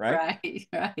on here, right? Right,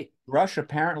 right. Rush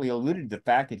apparently alluded to the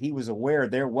fact that he was aware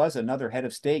there was another head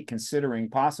of state considering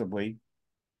possibly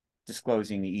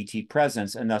disclosing the ET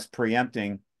presence and thus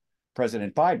preempting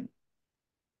President Biden.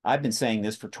 I've been saying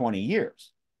this for 20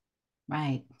 years.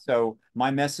 Right. So my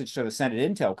message to the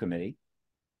Senate Intel Committee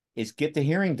is get the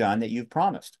hearing done that you've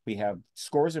promised. We have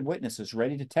scores of witnesses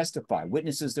ready to testify,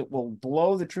 witnesses that will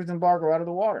blow the truth embargo out of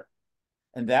the water.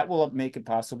 And that will make it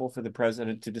possible for the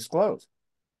president to disclose.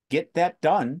 Get that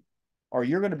done, or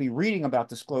you're going to be reading about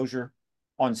disclosure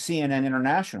on CNN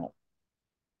International.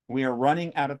 We are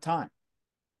running out of time.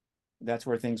 That's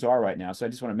where things are right now. So I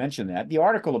just want to mention that. The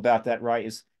article about that, right,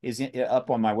 is up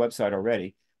on my website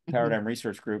already, Paradigm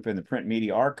Research Group in the Print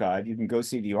Media Archive. You can go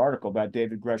see the article about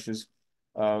David Grush's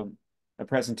a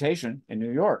presentation in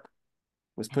New York.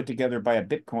 It was put together by a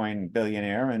Bitcoin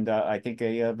billionaire and I think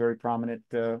a very prominent,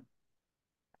 I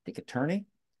think, attorney.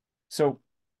 So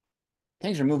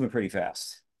things are moving pretty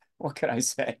fast. What can I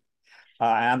say?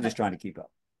 I'm just trying to keep up.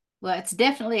 Well, it's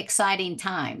definitely exciting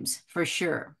times for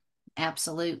sure.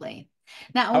 Absolutely.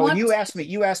 Now, I Oh, and want you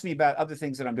asked me about other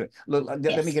things that I'm doing. Look, let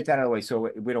me yes. get that out of the way so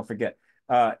we don't forget.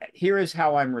 Here is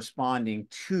how I'm responding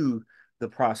to the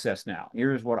process now.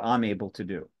 Here's what I'm able to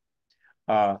do.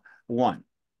 One,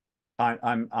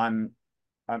 I'm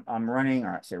running,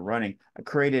 or I say running. I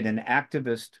created an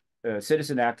activist,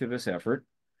 citizen activist effort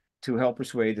to help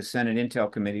persuade the Senate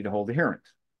Intel Committee to hold the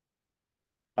hearings.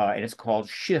 And it's called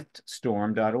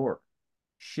shiftstorm.org.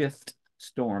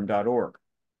 Shiftstorm.org.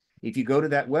 If you go to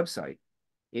that website,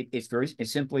 it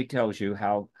simply tells you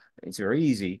how it's very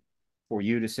easy for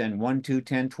you to send 1, 2,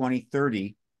 10, 20,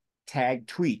 30 tagged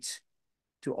tweets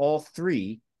to all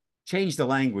three. Change the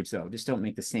language though, just don't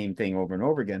make the same thing over and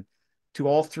over again, to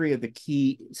all three of the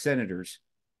key senators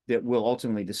that will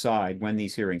ultimately decide when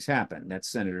these hearings happen.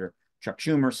 That's Senator Chuck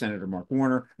Schumer, Senator Mark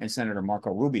Warner, and Senator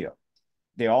Marco Rubio.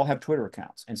 They all have Twitter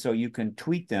accounts. And so you can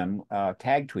tweet them,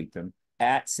 tag tweet them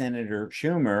at Senator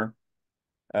Schumer,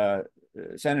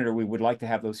 Senator, we would like to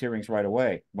have those hearings right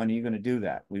away. When are you going to do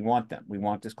that? We want them. We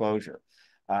want disclosure.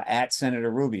 At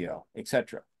Senator Rubio,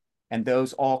 etc. And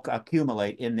those all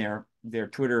accumulate in their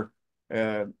Twitter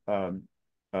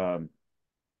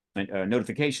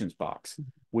notifications box,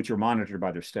 which are monitored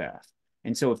by their staff.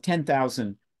 And so if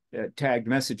 10,000 tagged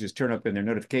messages turn up in their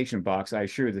notification box, I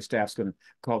assure the staff's going to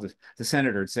call the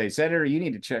senator and say, Senator, you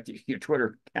need to check your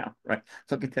Twitter account, right?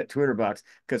 Look at that Twitter box,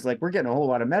 because like we're getting a whole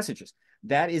lot of messages.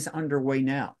 That is underway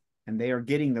now, and they are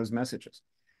getting those messages.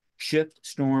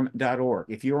 Shiftstorm.org.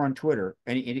 If you're on Twitter,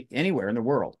 anywhere in the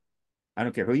world, I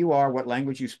don't care who you are, what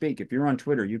language you speak, if you're on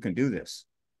Twitter, you can do this,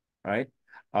 right?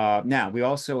 Now, we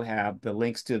also have the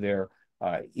links to their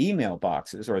email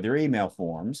boxes or their email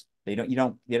forms. They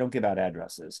don't give out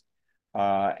addresses,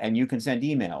 and you can send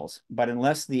emails. But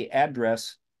unless the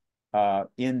address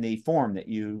in the form that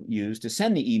you use to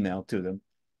send the email to them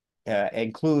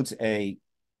includes a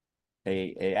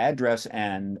address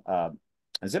and a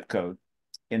zip code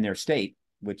in their state,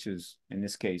 which is in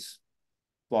this case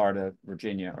Florida,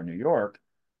 Virginia, or New York,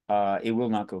 it will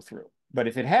not go through. But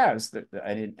if it has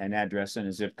an address and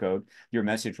a zip code, your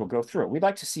message will go through. We'd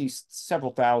like to see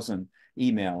several thousand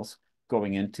emails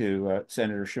going into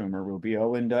Senator Schumer,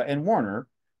 Rubio, and Warner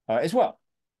as well.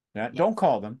 Don't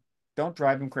call them. Don't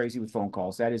drive them crazy with phone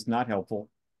calls. That is not helpful.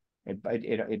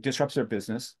 It disrupts their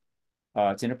business.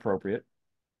 It's inappropriate.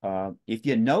 If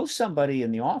you know somebody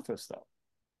in the office, though,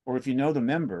 or if you know the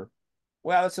member,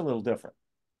 well, it's a little different.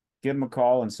 Give them a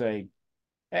call and say,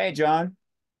 hey, John,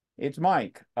 it's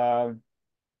Mike. I'm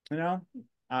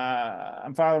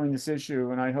following this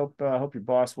issue, and I hope your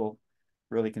boss will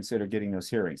really consider getting those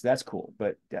hearings. That's cool,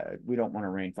 but we don't want to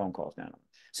rain phone calls down.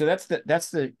 So that's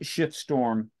the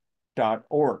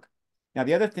shiftstorm.org. Now,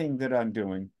 the other thing that I'm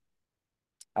doing,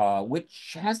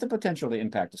 which has the potential to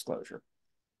impact disclosure,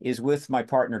 is with my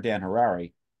partner, Dan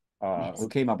Harari, who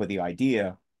came up with the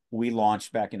idea. We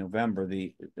launched back in November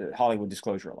the Hollywood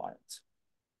Disclosure Alliance.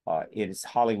 It is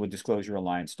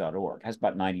HollywoodDisclosureAlliance.org. It has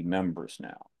about 90 members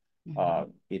now.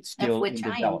 It's still in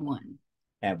development. I am one.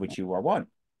 And which you are one.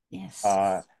 Yes.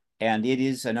 And it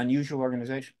is an unusual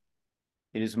organization.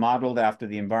 It is modeled after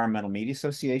the Environmental Media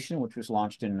Association, which was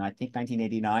launched in, I think,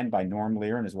 1989 by Norm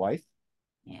Lear and his wife.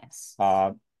 Yes.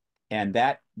 And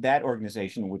that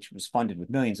organization, which was funded with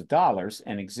millions of dollars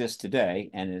and exists today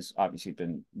and has obviously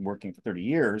been working for 30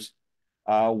 years,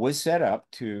 was set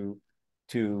up to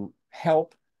to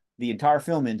help the entire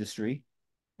film industry,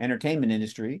 entertainment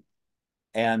industry,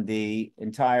 and the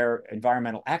entire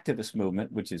environmental activist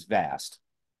movement, which is vast.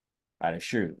 I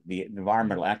assure you, the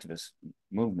environmental activist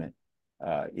movement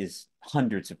is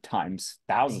hundreds of times,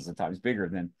 thousands of times bigger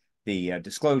than the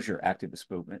disclosure activist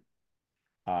movement,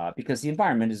 because the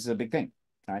environment is a big thing,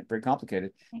 right? Very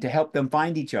complicated. To help them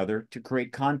find each other to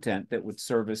create content that would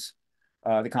service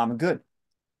the common good.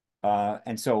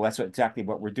 And so that's exactly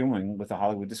what we're doing with the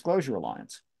Hollywood Disclosure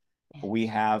Alliance. We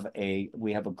have a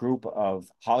group of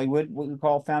Hollywood, what we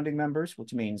call founding members,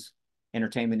 which means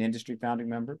entertainment industry founding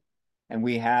member. And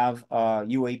we have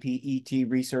UAP, ET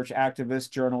research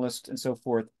activists, journalists, and so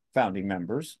forth, founding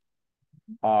members.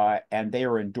 And they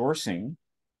are endorsing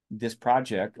this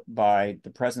project by the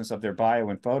presence of their bio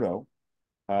and photo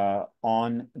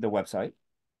on the website.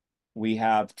 We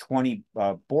have 20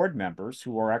 board members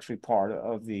who are actually part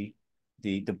of the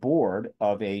board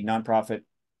of a nonprofit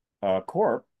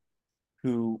corp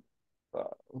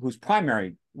whose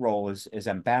primary role is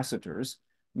ambassadors,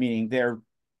 meaning they're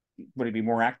going to be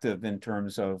more active in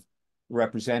terms of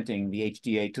representing the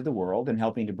HDA to the world and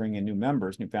helping to bring in new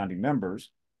members, new founding members,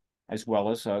 as well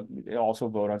as also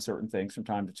vote on certain things from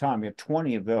time to time. We have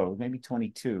 20 of those, maybe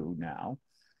 22 now.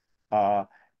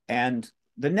 And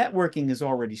the networking has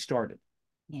already started.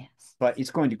 Yes. But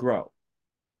it's going to grow.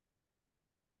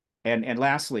 And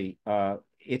lastly,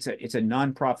 it's a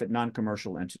nonprofit,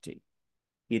 non-commercial entity.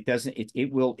 It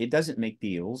doesn't make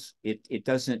deals. It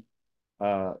doesn't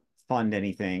fund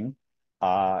anything.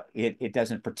 It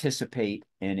doesn't participate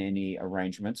in any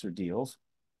arrangements or deals.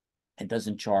 It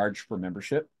doesn't charge for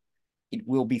membership. It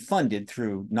will be funded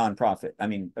through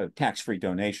tax-free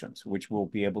donations, which we'll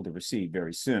be able to receive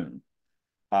very soon.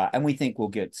 And we think we'll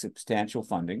get substantial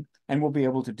funding, and we'll be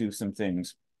able to do some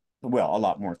things, well, a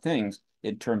lot more things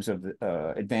in terms of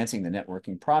advancing the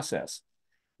networking process.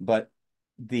 But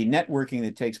the networking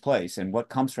that takes place and what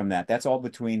comes from that, that's all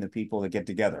between the people that get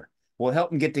together. We'll help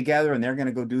them get together, and they're going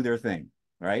to go do their thing,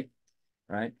 right?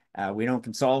 Right? We don't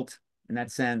consult in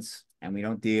that sense, and we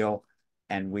don't deal,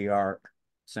 and we are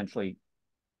essentially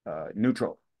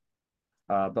neutral.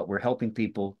 But we're helping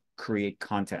people create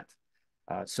content.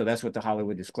 So that's what the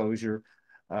Hollywood Disclosure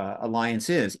Alliance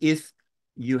is. If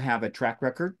you have a track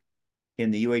record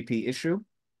in the UAP issue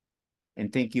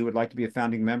and think you would like to be a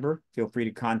founding member, feel free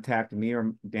to contact me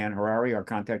or Dan Harari. Our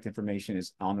contact information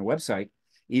is on the website.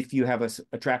 If you have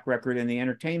a track record in the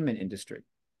entertainment industry,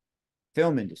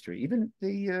 film industry, even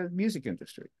the music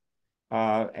industry,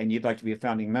 and you'd like to be a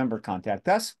founding member, contact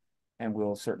us, and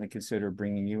we'll certainly consider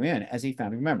bringing you in as a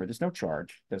founding member. There's no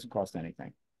charge. It doesn't cost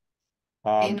anything.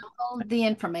 And all the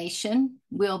information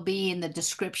will be in the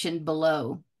description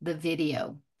below the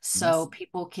video. So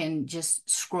people can just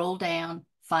scroll down,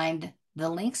 find the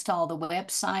links to all the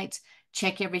websites,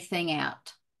 check everything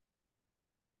out.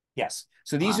 Yes.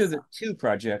 So these are the two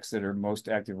projects that are most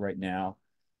active right now.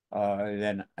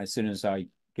 Then as soon as I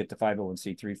get the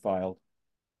 501c3 filed,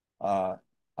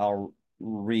 I'll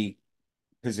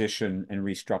reposition and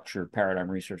restructure Paradigm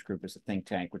Research Group as a think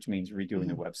tank, which means redoing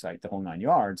the website, the whole 9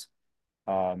 yards.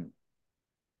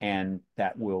 And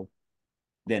that will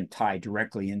then tie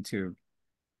directly into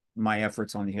my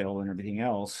efforts on the Hill and everything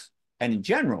else. And in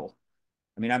general,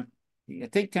 I mean,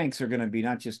 think tanks are going to be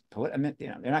not just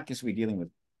they're not just be dealing with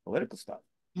political stuff.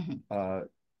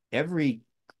 Every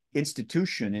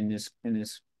institution in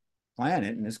this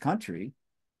planet, in this country,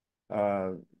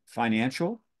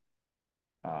 financial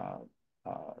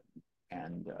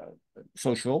and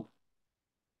social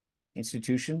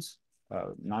institutions,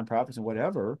 nonprofits and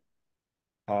whatever,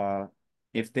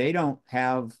 if they don't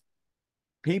have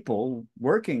people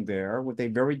working there with a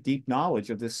very deep knowledge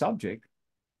of this subject,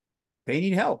 they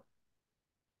need help.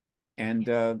 And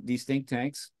these think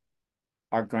tanks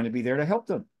are going to be there to help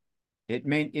them. It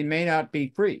may not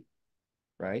be free,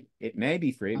 right? It may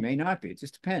be free, it may not be. It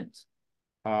just depends.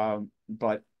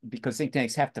 But because think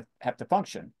tanks have to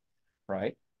function,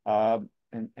 right?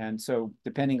 And so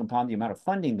depending upon the amount of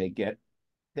funding they get,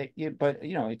 but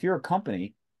if you're a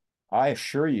company, I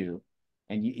assure you,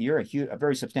 and you're a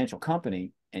very substantial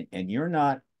company, and you're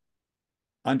not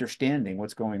understanding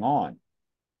what's going on,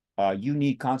 you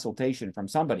need consultation from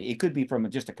somebody. It could be from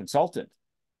just a consultant,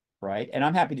 right? And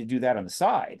I'm happy to do that on the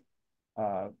side.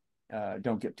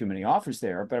 Don't get too many offers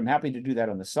there, but I'm happy to do that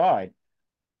on the side.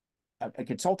 A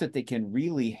consultant that can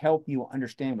really help you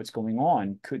understand what's going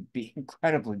on could be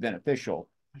incredibly beneficial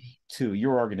to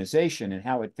your organization and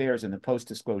how it fares in the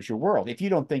post-disclosure world. If you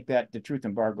don't think that the truth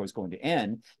embargo is going to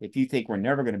end, if you think we're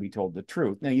never going to be told the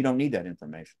truth, no, you don't need that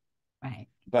information. Right.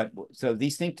 But so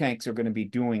these think tanks are going to be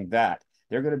doing that.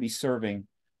 They're going to be serving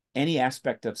any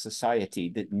aspect of society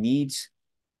that needs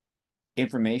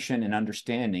information and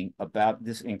understanding about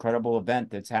this incredible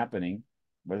event that's happening,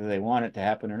 whether they want it to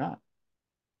happen or not.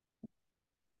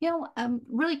 I'm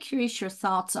really curious your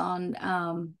thoughts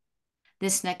on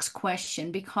this next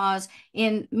question, because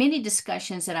in many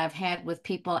discussions that I've had with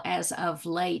people as of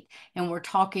late, and we're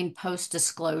talking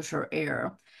post-disclosure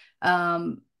era,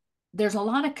 um, there's a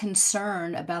lot of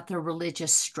concern about the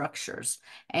religious structures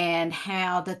and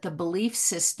how that the belief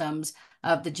systems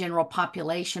of the general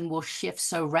population will shift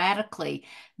so radically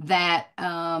that,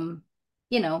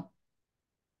 you know,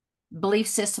 belief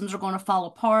systems are going to fall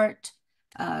apart,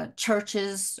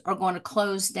 churches are going to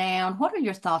close down. What are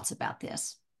your thoughts about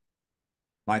this?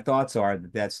 My thoughts are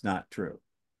that that's not true.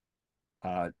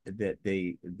 That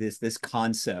this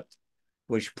concept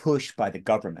was pushed by the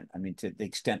government. I mean, to the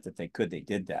extent that they could, they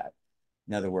did that.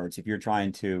 In other words, if you're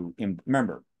trying to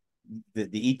remember,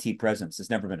 the ET presence has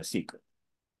never been a secret.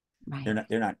 Right.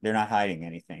 They're not hiding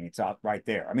anything. It's out right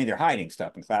there. I mean, they're hiding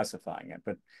stuff and classifying it,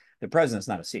 but the presence is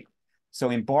not a secret. So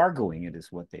embargoing it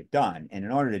is what they've done. And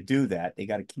in order to do that, they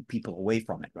got to keep people away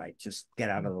from it, right? Just get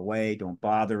out of the way. Don't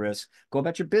bother us. Go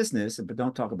about your business, but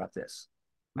don't talk about this,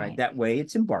 right? Right. That way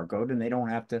it's embargoed and they don't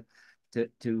have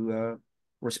to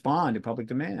respond to public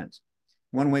demands.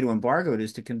 One way to embargo it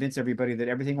is to convince everybody that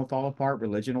everything will fall apart,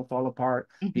 religion will fall apart,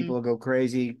 Hmm. people will go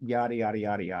crazy, yada, yada,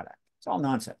 yada, yada. It's all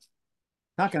nonsense.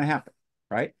 Not going to happen,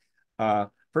 right?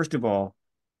 First of all,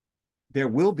 there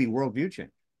will be worldview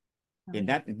change. Oh, And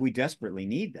yeah. that we desperately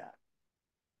need that.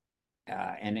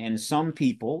 And some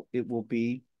people it will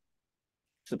be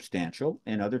substantial,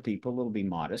 and other people it'll be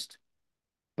modest,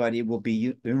 but it will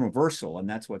be universal, and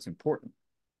that's what's important.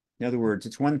 In other words,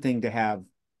 it's one thing to have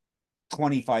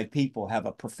 25 people have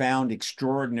a profound,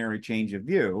 extraordinary change of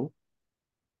view.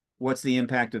 What's the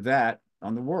impact of that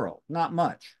on the world? Not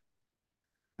much.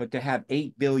 But to have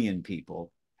 8 billion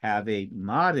people have a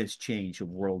modest change of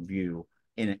worldview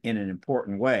in an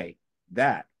important way,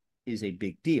 that is a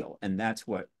big deal. And that's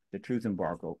what the truth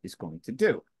embargo is going to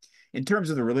do. In terms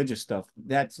of the religious stuff,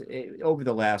 that's over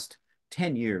the last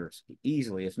 10 years,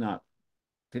 easily, if not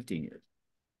 15 years,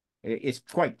 it's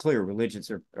quite clear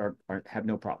religions have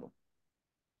no problem.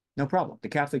 No problem. The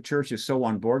Catholic Church is so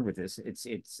on board with this. It's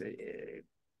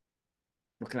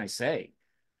what can I say?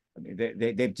 I mean,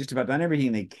 they've just about done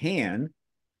everything they can,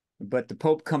 but the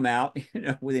Pope come out,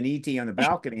 with an ET on the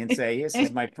balcony and say, "This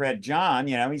is my friend John.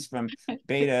 He's from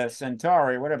Beta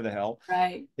Centauri, whatever the hell."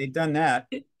 Right. They've done that.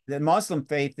 The Muslim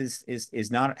faith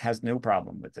is not has no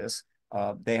problem with this.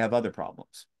 They have other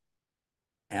problems,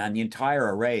 and the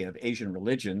entire array of Asian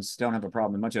religions don't have a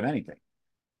problem with much of anything.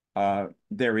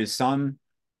 There is some,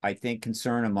 I think,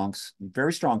 concern amongst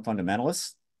very strong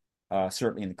fundamentalists,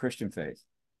 certainly in the Christian faith,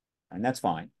 and that's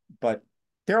fine. But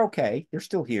they're okay. They're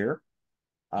still here.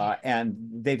 Yeah. And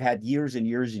they've had years and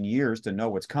years and years to know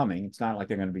what's coming. It's not like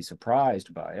they're going to be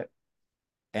surprised by it.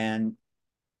 And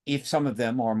if some of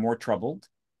them are more troubled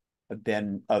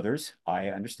than others, I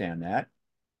understand that.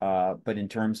 But in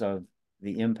terms of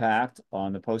the impact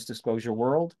on the post-disclosure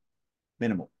world,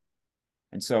 minimal.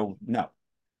 And so, no,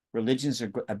 religions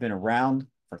have been around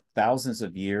for thousands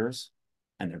of years,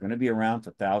 and they're going to be around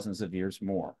for thousands of years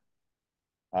more.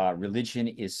 Religion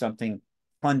is something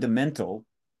fundamental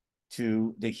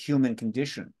to the human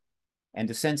condition and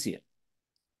to sentient.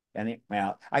 And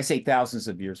well, I say thousands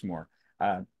of years more.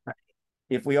 Uh,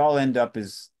 if we all end up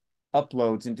as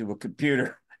uploads into a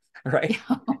computer, right?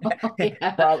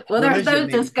 Yeah. Well, there's Religion those may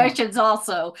become, discussions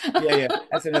also. yeah, yeah,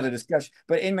 that's another discussion.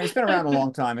 But it's been around a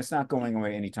long time. It's not going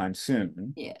away anytime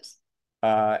soon. Yes.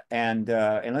 And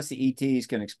unless the ETs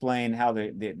can explain how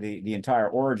the entire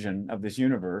origin of this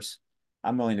universe,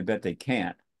 I'm willing to bet they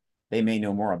can't. They may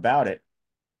know more about it,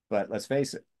 but let's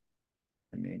face it.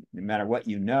 I mean, no matter what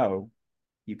you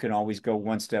can always go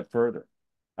one step further.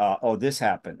 Oh, this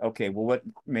happened. Okay, well, what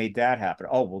made that happen?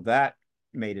 Oh, well, that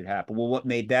made it happen. Well, what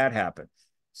made that happen?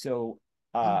 So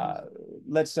Hmm. uh,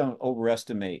 let's don't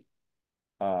overestimate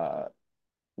uh,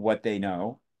 what they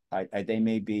know. They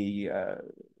may be a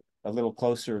little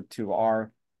closer to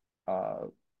our uh,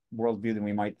 worldview than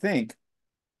we might think.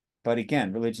 But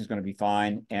again, religion is going to be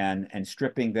fine, and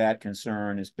stripping that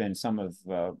concern has been some of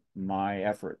my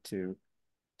effort to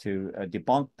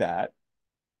debunk that,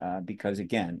 because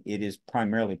again, it is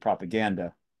primarily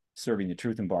propaganda serving the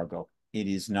truth embargo. It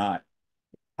is not,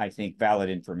 I think, valid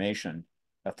information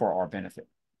for our benefit.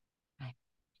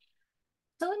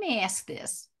 So let me ask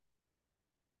this.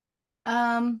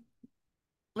 Um,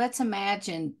 let's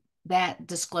imagine that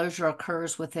disclosure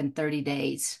occurs within 30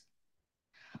 days.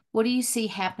 What do you see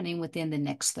happening within the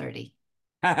next 30?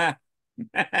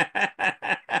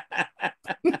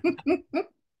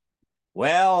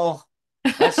 Well,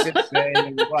 let's just say,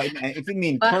 well, if you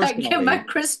mean I get my personally,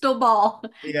 crystal ball.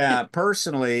 yeah,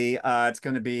 personally, it's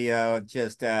going to be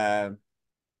just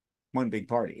one big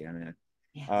party. I mean,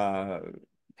 Yeah. uh,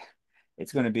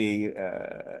 it's going to be.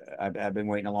 I've been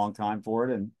waiting a long time for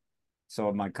it, and so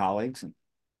have my colleagues,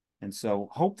 and so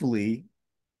hopefully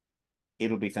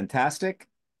it'll be fantastic.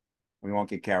 We won't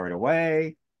get carried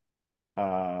away,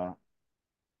 uh,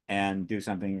 and do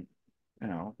something,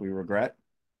 we regret.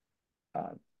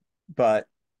 Uh, but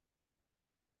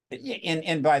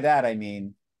and by that I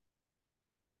mean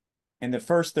in the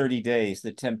first 30 days,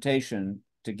 the temptation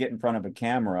to get in front of a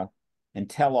camera and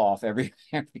tell off every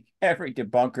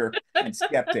debunker and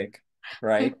skeptic,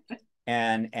 right?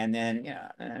 And then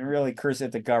and really curse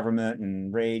at the government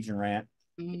and rage and rant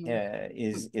Mm.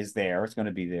 is there. It's going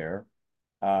to be there.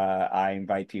 I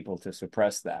invite people to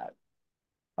suppress that.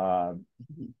 Uh,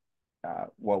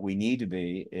 what we need to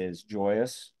be is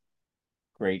joyous,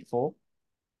 grateful,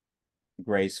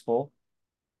 graceful,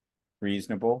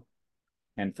 reasonable,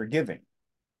 and forgiving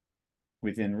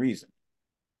within reason,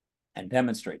 and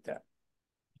demonstrate that.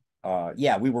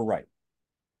 Yeah, we were right.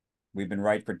 We've been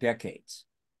right for decades.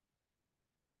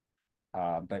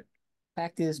 But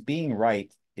fact is, being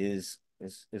right is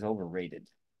overrated.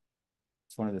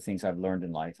 It's one of the things I've learned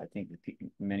in life. I think that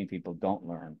many people don't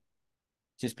learn.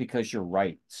 Just because you're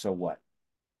right, so what?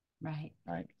 Right.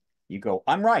 Right? You go,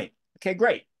 I'm right. Okay,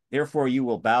 great. Therefore, you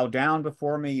will bow down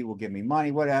before me. You will give me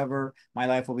money, whatever. My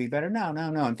life will be better. No,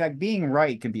 no, no. In fact, being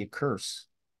right can be a curse.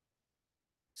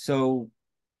 So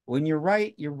when you're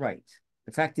right, you're right.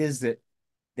 The fact is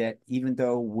that even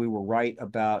though we were right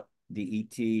about the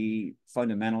ET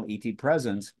fundamental ET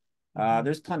presence, Mhm.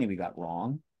 there's plenty we got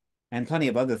wrong, and plenty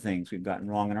of other things we've gotten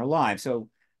wrong in our lives.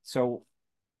 So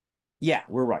yeah,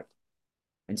 we're right,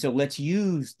 and so let's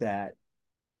use that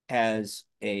as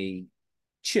a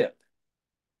chip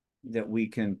that we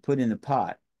can put in the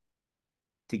pot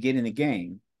to get in the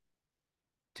game,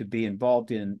 to be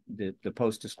involved in the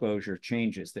post-disclosure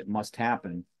changes that must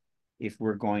happen if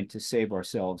we're going to save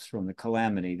ourselves from the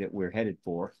calamity that we're headed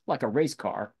for, like a race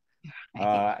car.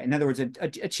 Right. In other words, a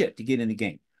chip to get in the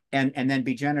game, and then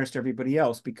be generous to everybody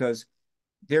else, because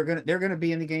they're gonna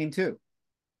be in the game too.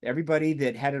 Everybody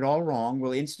that had it all wrong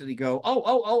will instantly go,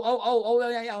 oh,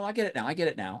 yeah, yeah, I get it now, I get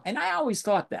it now. And I always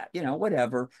thought that,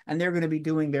 whatever, and they're going to be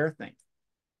doing their thing.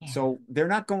 Yeah. So they're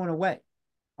not going away.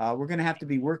 We're going to have to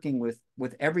be working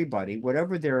with everybody,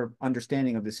 whatever their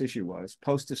understanding of this issue was,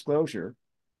 post disclosure,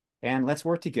 and let's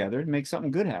work together to make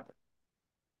something good happen.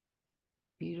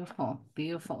 Beautiful.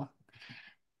 Beautiful.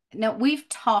 Now, we've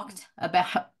talked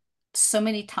about so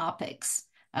many topics,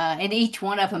 and each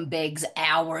one of them begs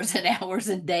hours and hours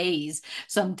and days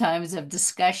sometimes of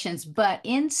discussions. But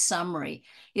in summary,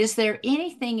 is there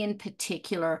anything in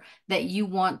particular that you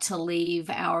want to leave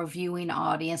our viewing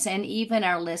audience and even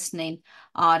our listening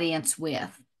audience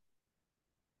with?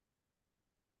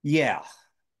 Yeah.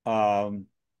 Um,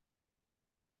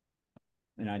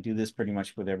 and I do this pretty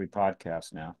much with every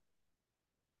podcast now.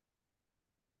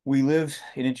 We live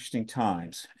in interesting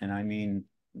times, and I mean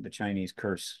the Chinese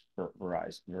curse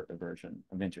version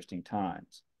of interesting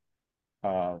times.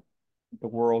 Uh, the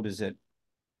world is at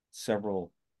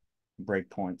several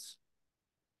breakpoints.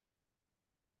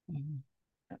 Mhm.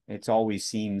 It's always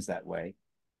seems that way.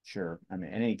 Sure. I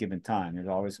mean, at any given time, there's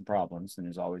always some problems and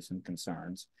there's always some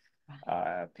concerns.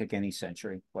 Pick any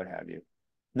century, what have you.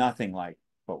 Nothing like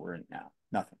what we're in now.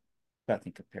 Nothing.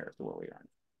 Nothing compares to what we are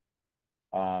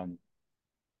in.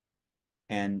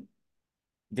 And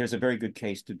there's a very good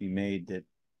case to be made that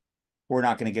we're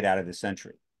not going to get out of this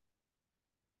century.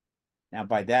 Now,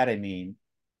 by that, I mean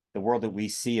the world that we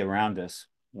see around us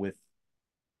with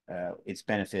its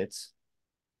benefits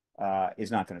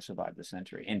is not going to survive the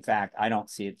century. In fact, I don't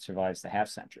see it survives the half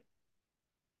century.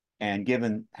 And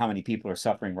given how many people are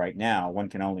suffering right now, one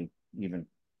can only even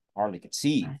hardly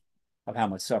conceive Right. of how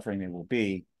much suffering there will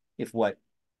be if what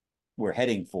we're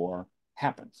heading for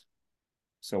happens.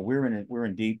 So we're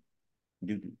in deep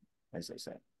doo doo, as they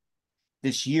say.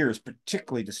 This year is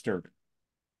particularly disturbing.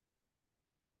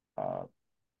 Uh,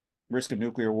 Risk of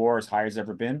nuclear war as high as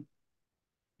ever been.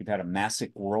 We've had a massive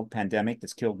world pandemic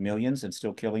that's killed millions and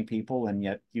still killing people, and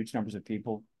yet huge numbers of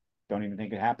people don't even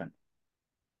think it happened.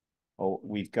 Oh,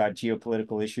 we've got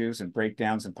geopolitical issues and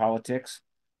breakdowns in politics,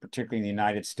 particularly in the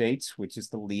United States, which is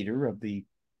the leader of the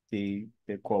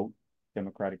quote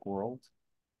democratic world,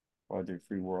 or the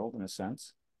free world in a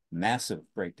sense. Massive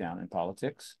breakdown in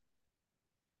politics.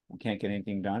 We can't get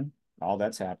anything done. All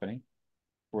that's happening.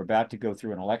 We're about to go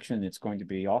through an election that's going to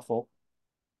be awful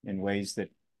in ways that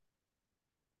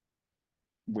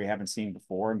we haven't seen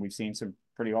before, and we've seen some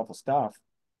pretty awful stuff.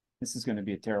 this is going to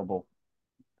be a terrible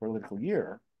political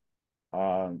year.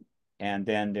 And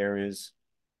then there is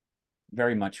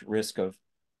very much risk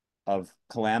of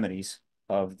calamities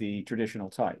of the traditional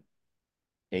type.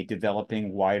 A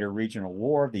developing wider regional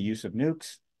war, the use of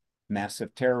nukes,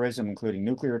 massive terrorism, including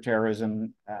nuclear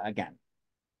terrorism. Again,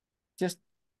 just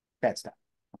bad stuff.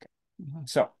 Okay. Mm-hmm.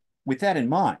 So with that in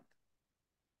mind,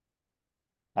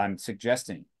 I'm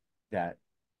suggesting that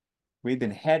we've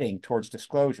been heading towards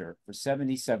disclosure for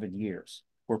 77 years.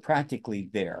 We're practically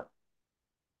there.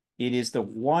 It is the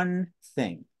one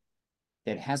thing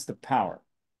that has the power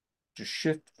to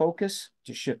shift focus,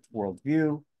 to shift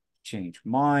worldview, change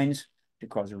minds, to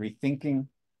cause a rethinking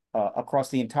across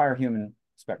the entire human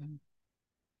spectrum,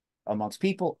 amongst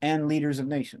people and leaders of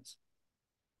nations,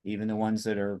 even the ones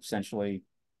that are essentially,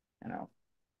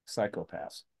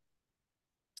 psychopaths.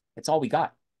 It's all we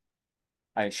got.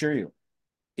 I assure you.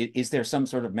 Is there some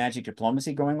sort of magic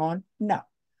diplomacy going on? No.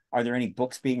 Are there any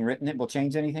books being written that will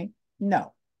change anything?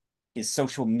 No. Is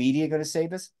social media going to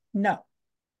save us? No.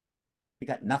 We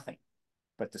got nothing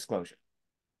but disclosure.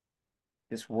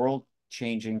 This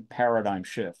world-changing paradigm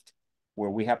shift where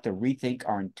we have to rethink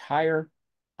our entire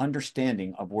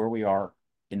understanding of where we are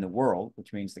in the world,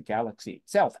 which means the galaxy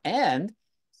itself, and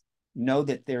know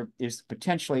that there is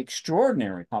potentially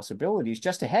extraordinary possibilities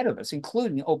just ahead of us,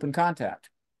 including open contact,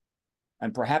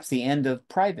 and perhaps the end of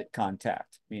private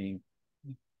contact, meaning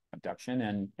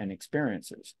abduction and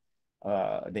experiences.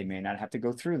 They may not have to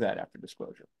go through that after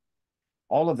disclosure.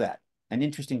 All of that, an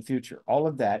interesting future. All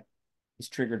of that is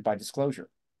triggered by disclosure.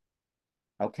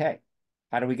 Okay,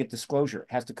 how do we get disclosure?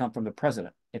 It has to come from the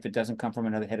president. If it doesn't come from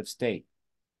another head of state,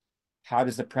 how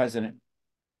does the president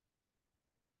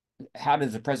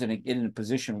get in a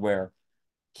position where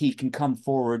he can come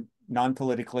forward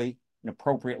non-politically and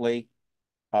appropriately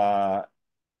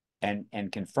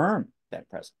and confirm that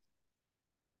presence?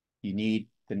 You need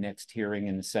the next hearing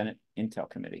in the Senate Intel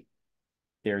Committee.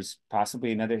 There's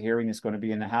possibly another hearing that's going to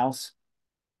be in the House,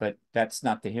 but that's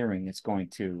not the hearing that's going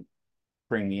to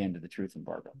bring the end of the truth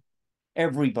embargo.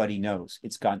 Everybody knows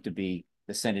it's got to be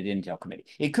the Senate Intel Committee.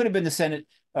 It could have been the Senate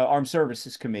Armed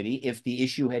Services Committee if the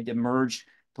issue had emerged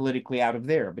politically out of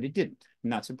there, but it didn't,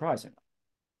 not surprisingly,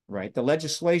 right? The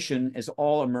legislation has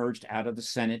all emerged out of the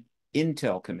Senate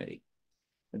Intel Committee.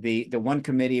 The one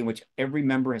committee in which every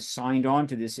member has signed on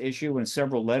to this issue in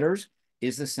several letters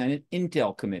is the Senate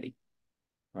Intel Committee,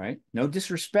 right? No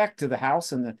disrespect to the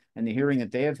House and the hearing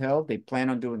that they have held. They plan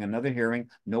on doing another hearing,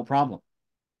 no problem.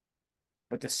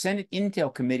 But the Senate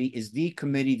Intel Committee is the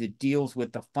committee that deals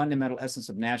with the fundamental essence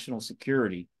of national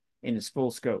security in its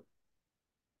full scope.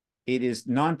 It is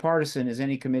nonpartisan as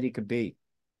any committee could be.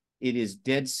 It is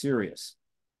dead serious.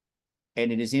 And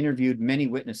it has interviewed many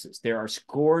witnesses. There are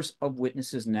scores of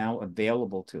witnesses now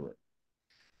available to it,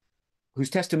 whose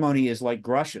testimony is like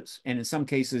Grush's, and in some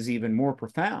cases even more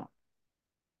profound.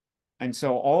 And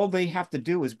so all they have to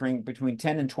do is bring between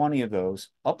 10 and 20 of those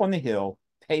up on the Hill,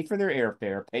 pay for their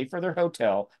airfare, pay for their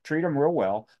hotel, treat them real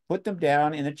well, put them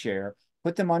down in a chair,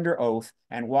 put them under oath,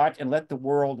 and watch and let the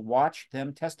world watch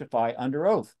them testify under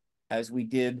oath, as we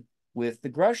did with the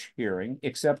Grush hearing,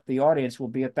 except the audience will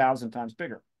be 1,000 times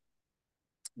bigger.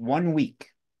 1 week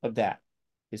of that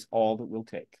is all that will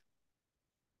take.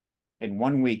 In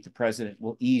 1 week, the president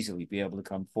will easily be able to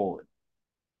come forward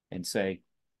and say,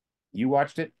 you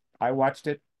watched it, I watched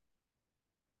it,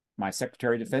 my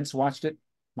Secretary of Defense watched it,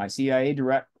 my CIA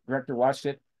director watched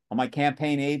it, my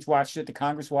campaign aides watched it, the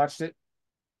Congress watched it,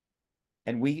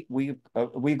 and we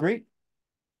agreed.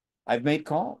 I've made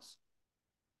calls.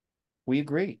 We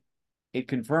agree. It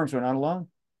confirms we're not alone.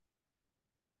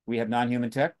 We have non-human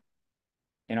tech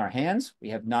in our hands. We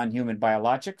have non-human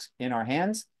biologics in our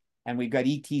hands, and we've got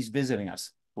ETs visiting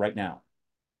us right now.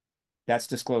 That's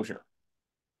disclosure.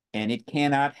 And it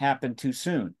cannot happen too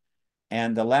soon.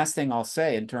 And the last thing I'll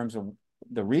say in terms of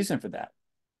the reason for that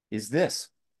is this.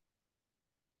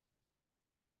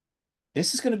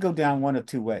 This is going to go down one of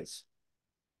two ways.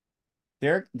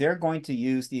 They're going to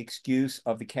use the excuse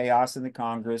of the chaos in the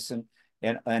Congress and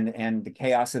the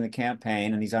chaos in the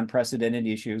campaign and these unprecedented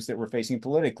issues that we're facing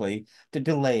politically to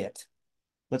delay it.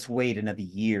 Let's wait another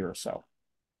year or so.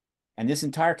 And this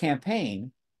entire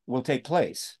campaign will take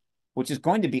place, which is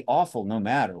going to be awful no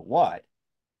matter what.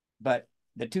 But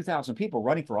the 2,000 people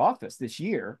running for office this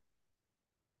year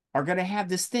are going to have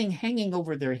this thing hanging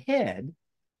over their head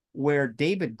where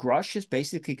David Grush has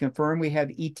basically confirmed we have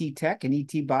ET tech and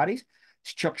ET bodies.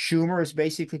 Chuck Schumer has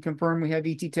basically confirmed we have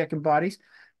ET tech and bodies.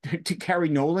 Gary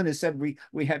Nolan has said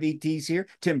we have ETs here.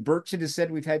 Tim Burchett has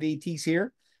said we've had ETs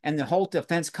here. And the whole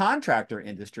defense contractor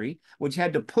industry, which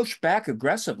had to push back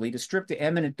aggressively to strip the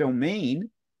eminent domain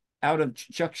out of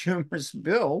Chuck Schumer's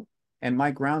bill and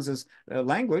Mike Rounds'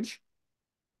 language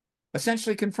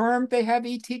essentially confirmed they have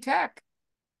ET tech.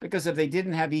 Because if they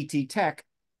didn't have ET tech,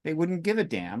 they wouldn't give a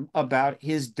damn about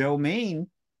his domain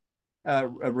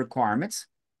requirements,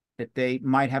 that they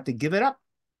might have to give it up.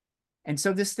 And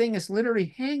so this thing is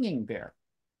literally hanging there.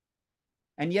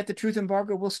 And yet the truth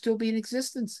embargo will still be in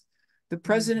existence. The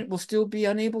president will still be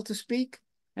unable to speak.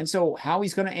 And so how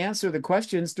he's going to answer the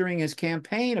questions during his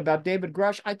campaign about David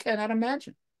Grush, I cannot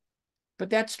imagine. But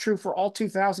that's true for all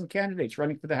 2,000 candidates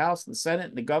running for the House, the Senate,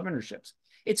 and the governorships.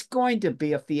 It's going to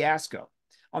be a fiasco.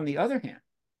 On the other hand,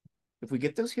 if we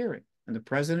get those hearings and the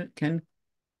president can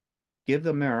give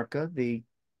America the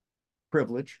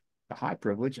privilege, the high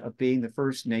privilege of being the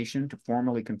first nation to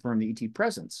formally confirm the ET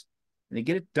presence, and they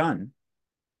get it done,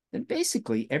 then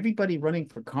basically everybody running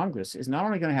for Congress is not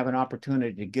only going to have an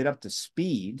opportunity to get up to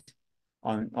speed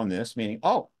on this, meaning,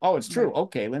 it's true.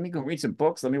 Okay, let me go read some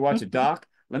books. Let me watch a doc.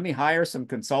 Let me hire some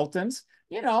consultants,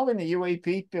 in the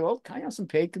UAP field, kind of some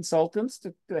paid consultants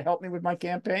to help me with my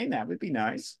campaign. That would be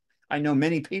nice. I know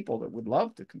many people that would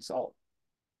love to consult.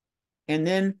 And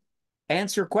then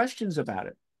answer questions about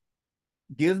it.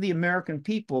 Give the American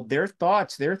people their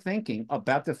thoughts, their thinking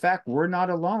about the fact we're not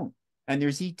alone. And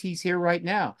there's ETs here right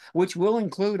now, which will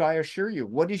include, I assure you,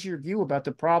 what is your view about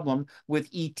the problem with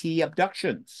ET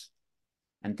abductions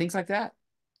and things like that?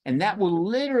 And that will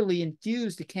literally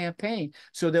infuse the campaign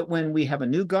so that when we have a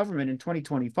new government in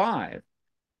 2025,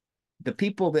 the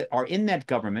people that are in that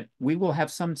government, we will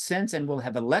have some sense and will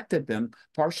have elected them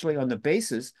partially on the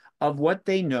basis of what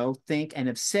they know, think, and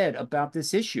have said about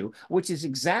this issue, which is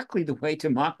exactly the way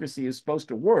democracy is supposed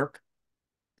to work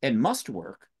and must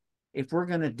work if we're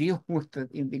going to deal with the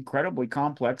incredibly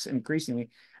complex, increasingly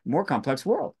more complex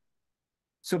world.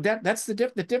 So that's the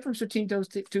difference between those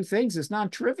two things is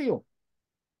non-trivial.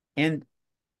 And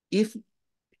if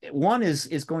one is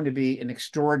going to be an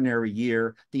extraordinary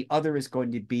year, the other is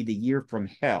going to be the year from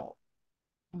hell.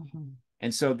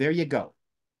 And so there you go.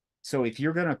 So if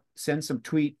you're going to send some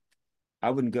tweet, I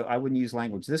wouldn't use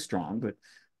language this strong,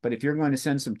 but if you're going to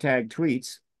send some tagged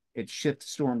tweets at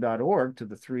shiftstorm.org to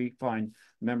the three fine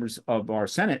members of our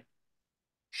Senate,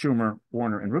 Schumer,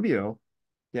 Warner, and Rubio,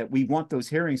 that we want those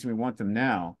hearings and we want them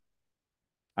now,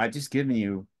 I've just given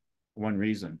you one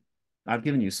reason. I've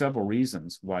given you several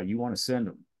reasons why you want to send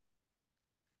them.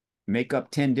 Make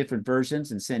up 10 different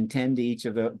versions and send 10 to each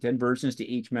of the 10 versions to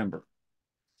each member.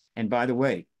 And by the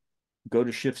way, go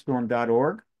to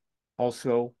shiftstorm.org.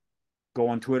 Also, go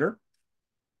on Twitter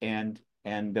and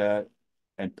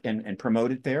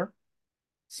promote it there.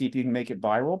 See if you can make it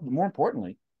viral. But more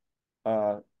importantly,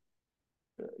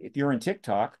 if you're in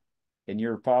TikTok and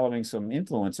you're following some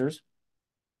influencers,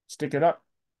 stick it up.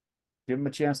 Give them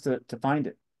a chance to find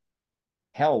it.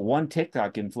 Hell, one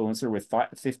TikTok influencer with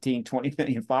 15, 20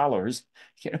 million followers,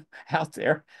 out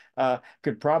there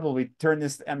could probably turn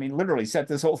this, literally set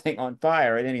this whole thing on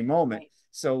fire at any moment. Right.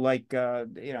 So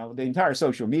the entire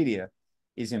social media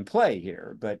is in play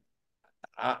here, but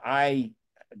my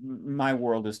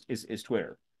world is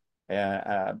Twitter.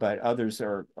 But others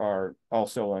are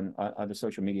also on other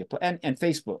social media and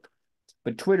Facebook.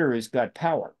 But Twitter has got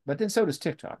power, but then so does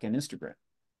TikTok and Instagram.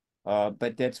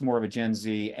 But that's more of a Gen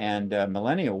Z and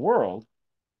millennial world.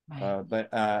 Right. But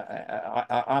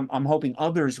I'm hoping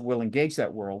others will engage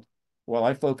that world while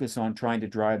I focus on trying to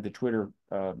drive the Twitter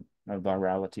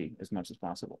virality as much as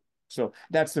possible. So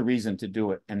that's the reason to do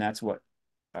it. And that's what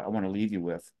I want to leave you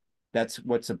with. That's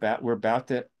what's about. We're about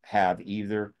to have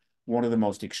either one of the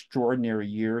most extraordinary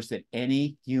years that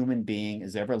any human being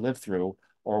has ever lived through,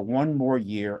 or one more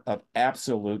year of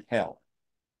absolute hell.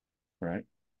 Right?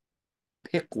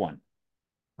 Pick one.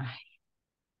 Right.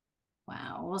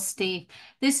 Wow. Well, Steve,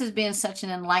 this has been such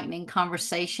an enlightening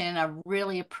conversation. I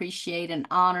really appreciate and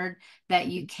honored that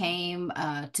you came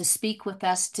to speak with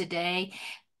us today.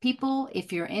 People,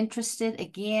 if you're interested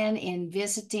again in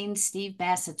visiting Steve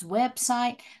Bassett's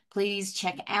website, please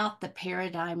check out the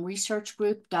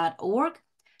paradigmresearchgroup.org.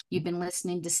 You've been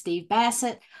listening to Steve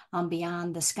Bassett on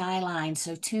Beyond the Skyline.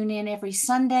 So tune in every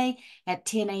Sunday at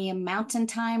 10 a.m. Mountain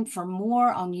Time for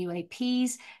more on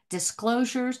UAPs,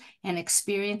 disclosures, and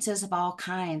experiences of all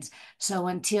kinds. So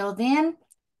until then,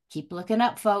 keep looking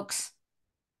up, folks.